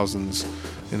 2000s,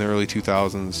 in the early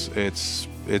 2000s,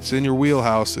 it's in your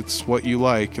wheelhouse. It's what you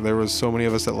like. There was so many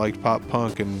of us that liked pop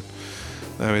punk, and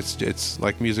it's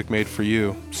like music made for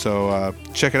you. So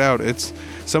check it out.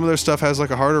 Some of their stuff has like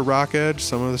a harder rock edge.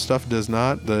 Some of the stuff does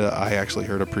not. I actually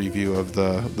heard a preview of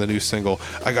the new single.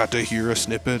 I got to hear a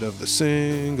snippet of the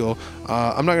single.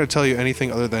 I'm not going to tell you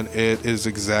anything other than it is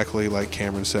exactly like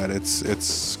Cameron said.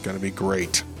 It's going to be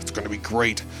great. It's going to be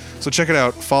great. So check it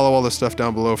out. Follow all the stuff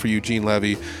down below for Eugene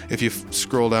Levy. If you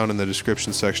scroll down in the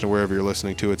description section of wherever you're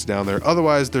listening to, it's down there.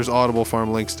 Otherwise, there's Audible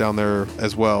Farm links down there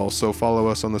as well. So follow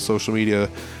us on the social media.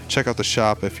 Check out the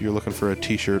shop if you're looking for a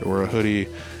t-shirt or a hoodie.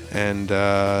 And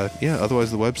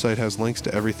otherwise the website has links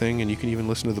to everything, and you can even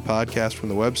listen to the podcast from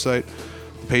the website.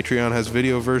 The Patreon has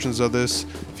video versions of this.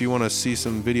 If you want to see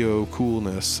some video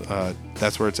coolness,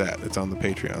 that's where it's at. It's on the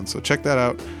Patreon. So check that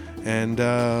out. And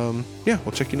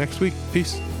we'll check you next week.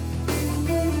 Peace.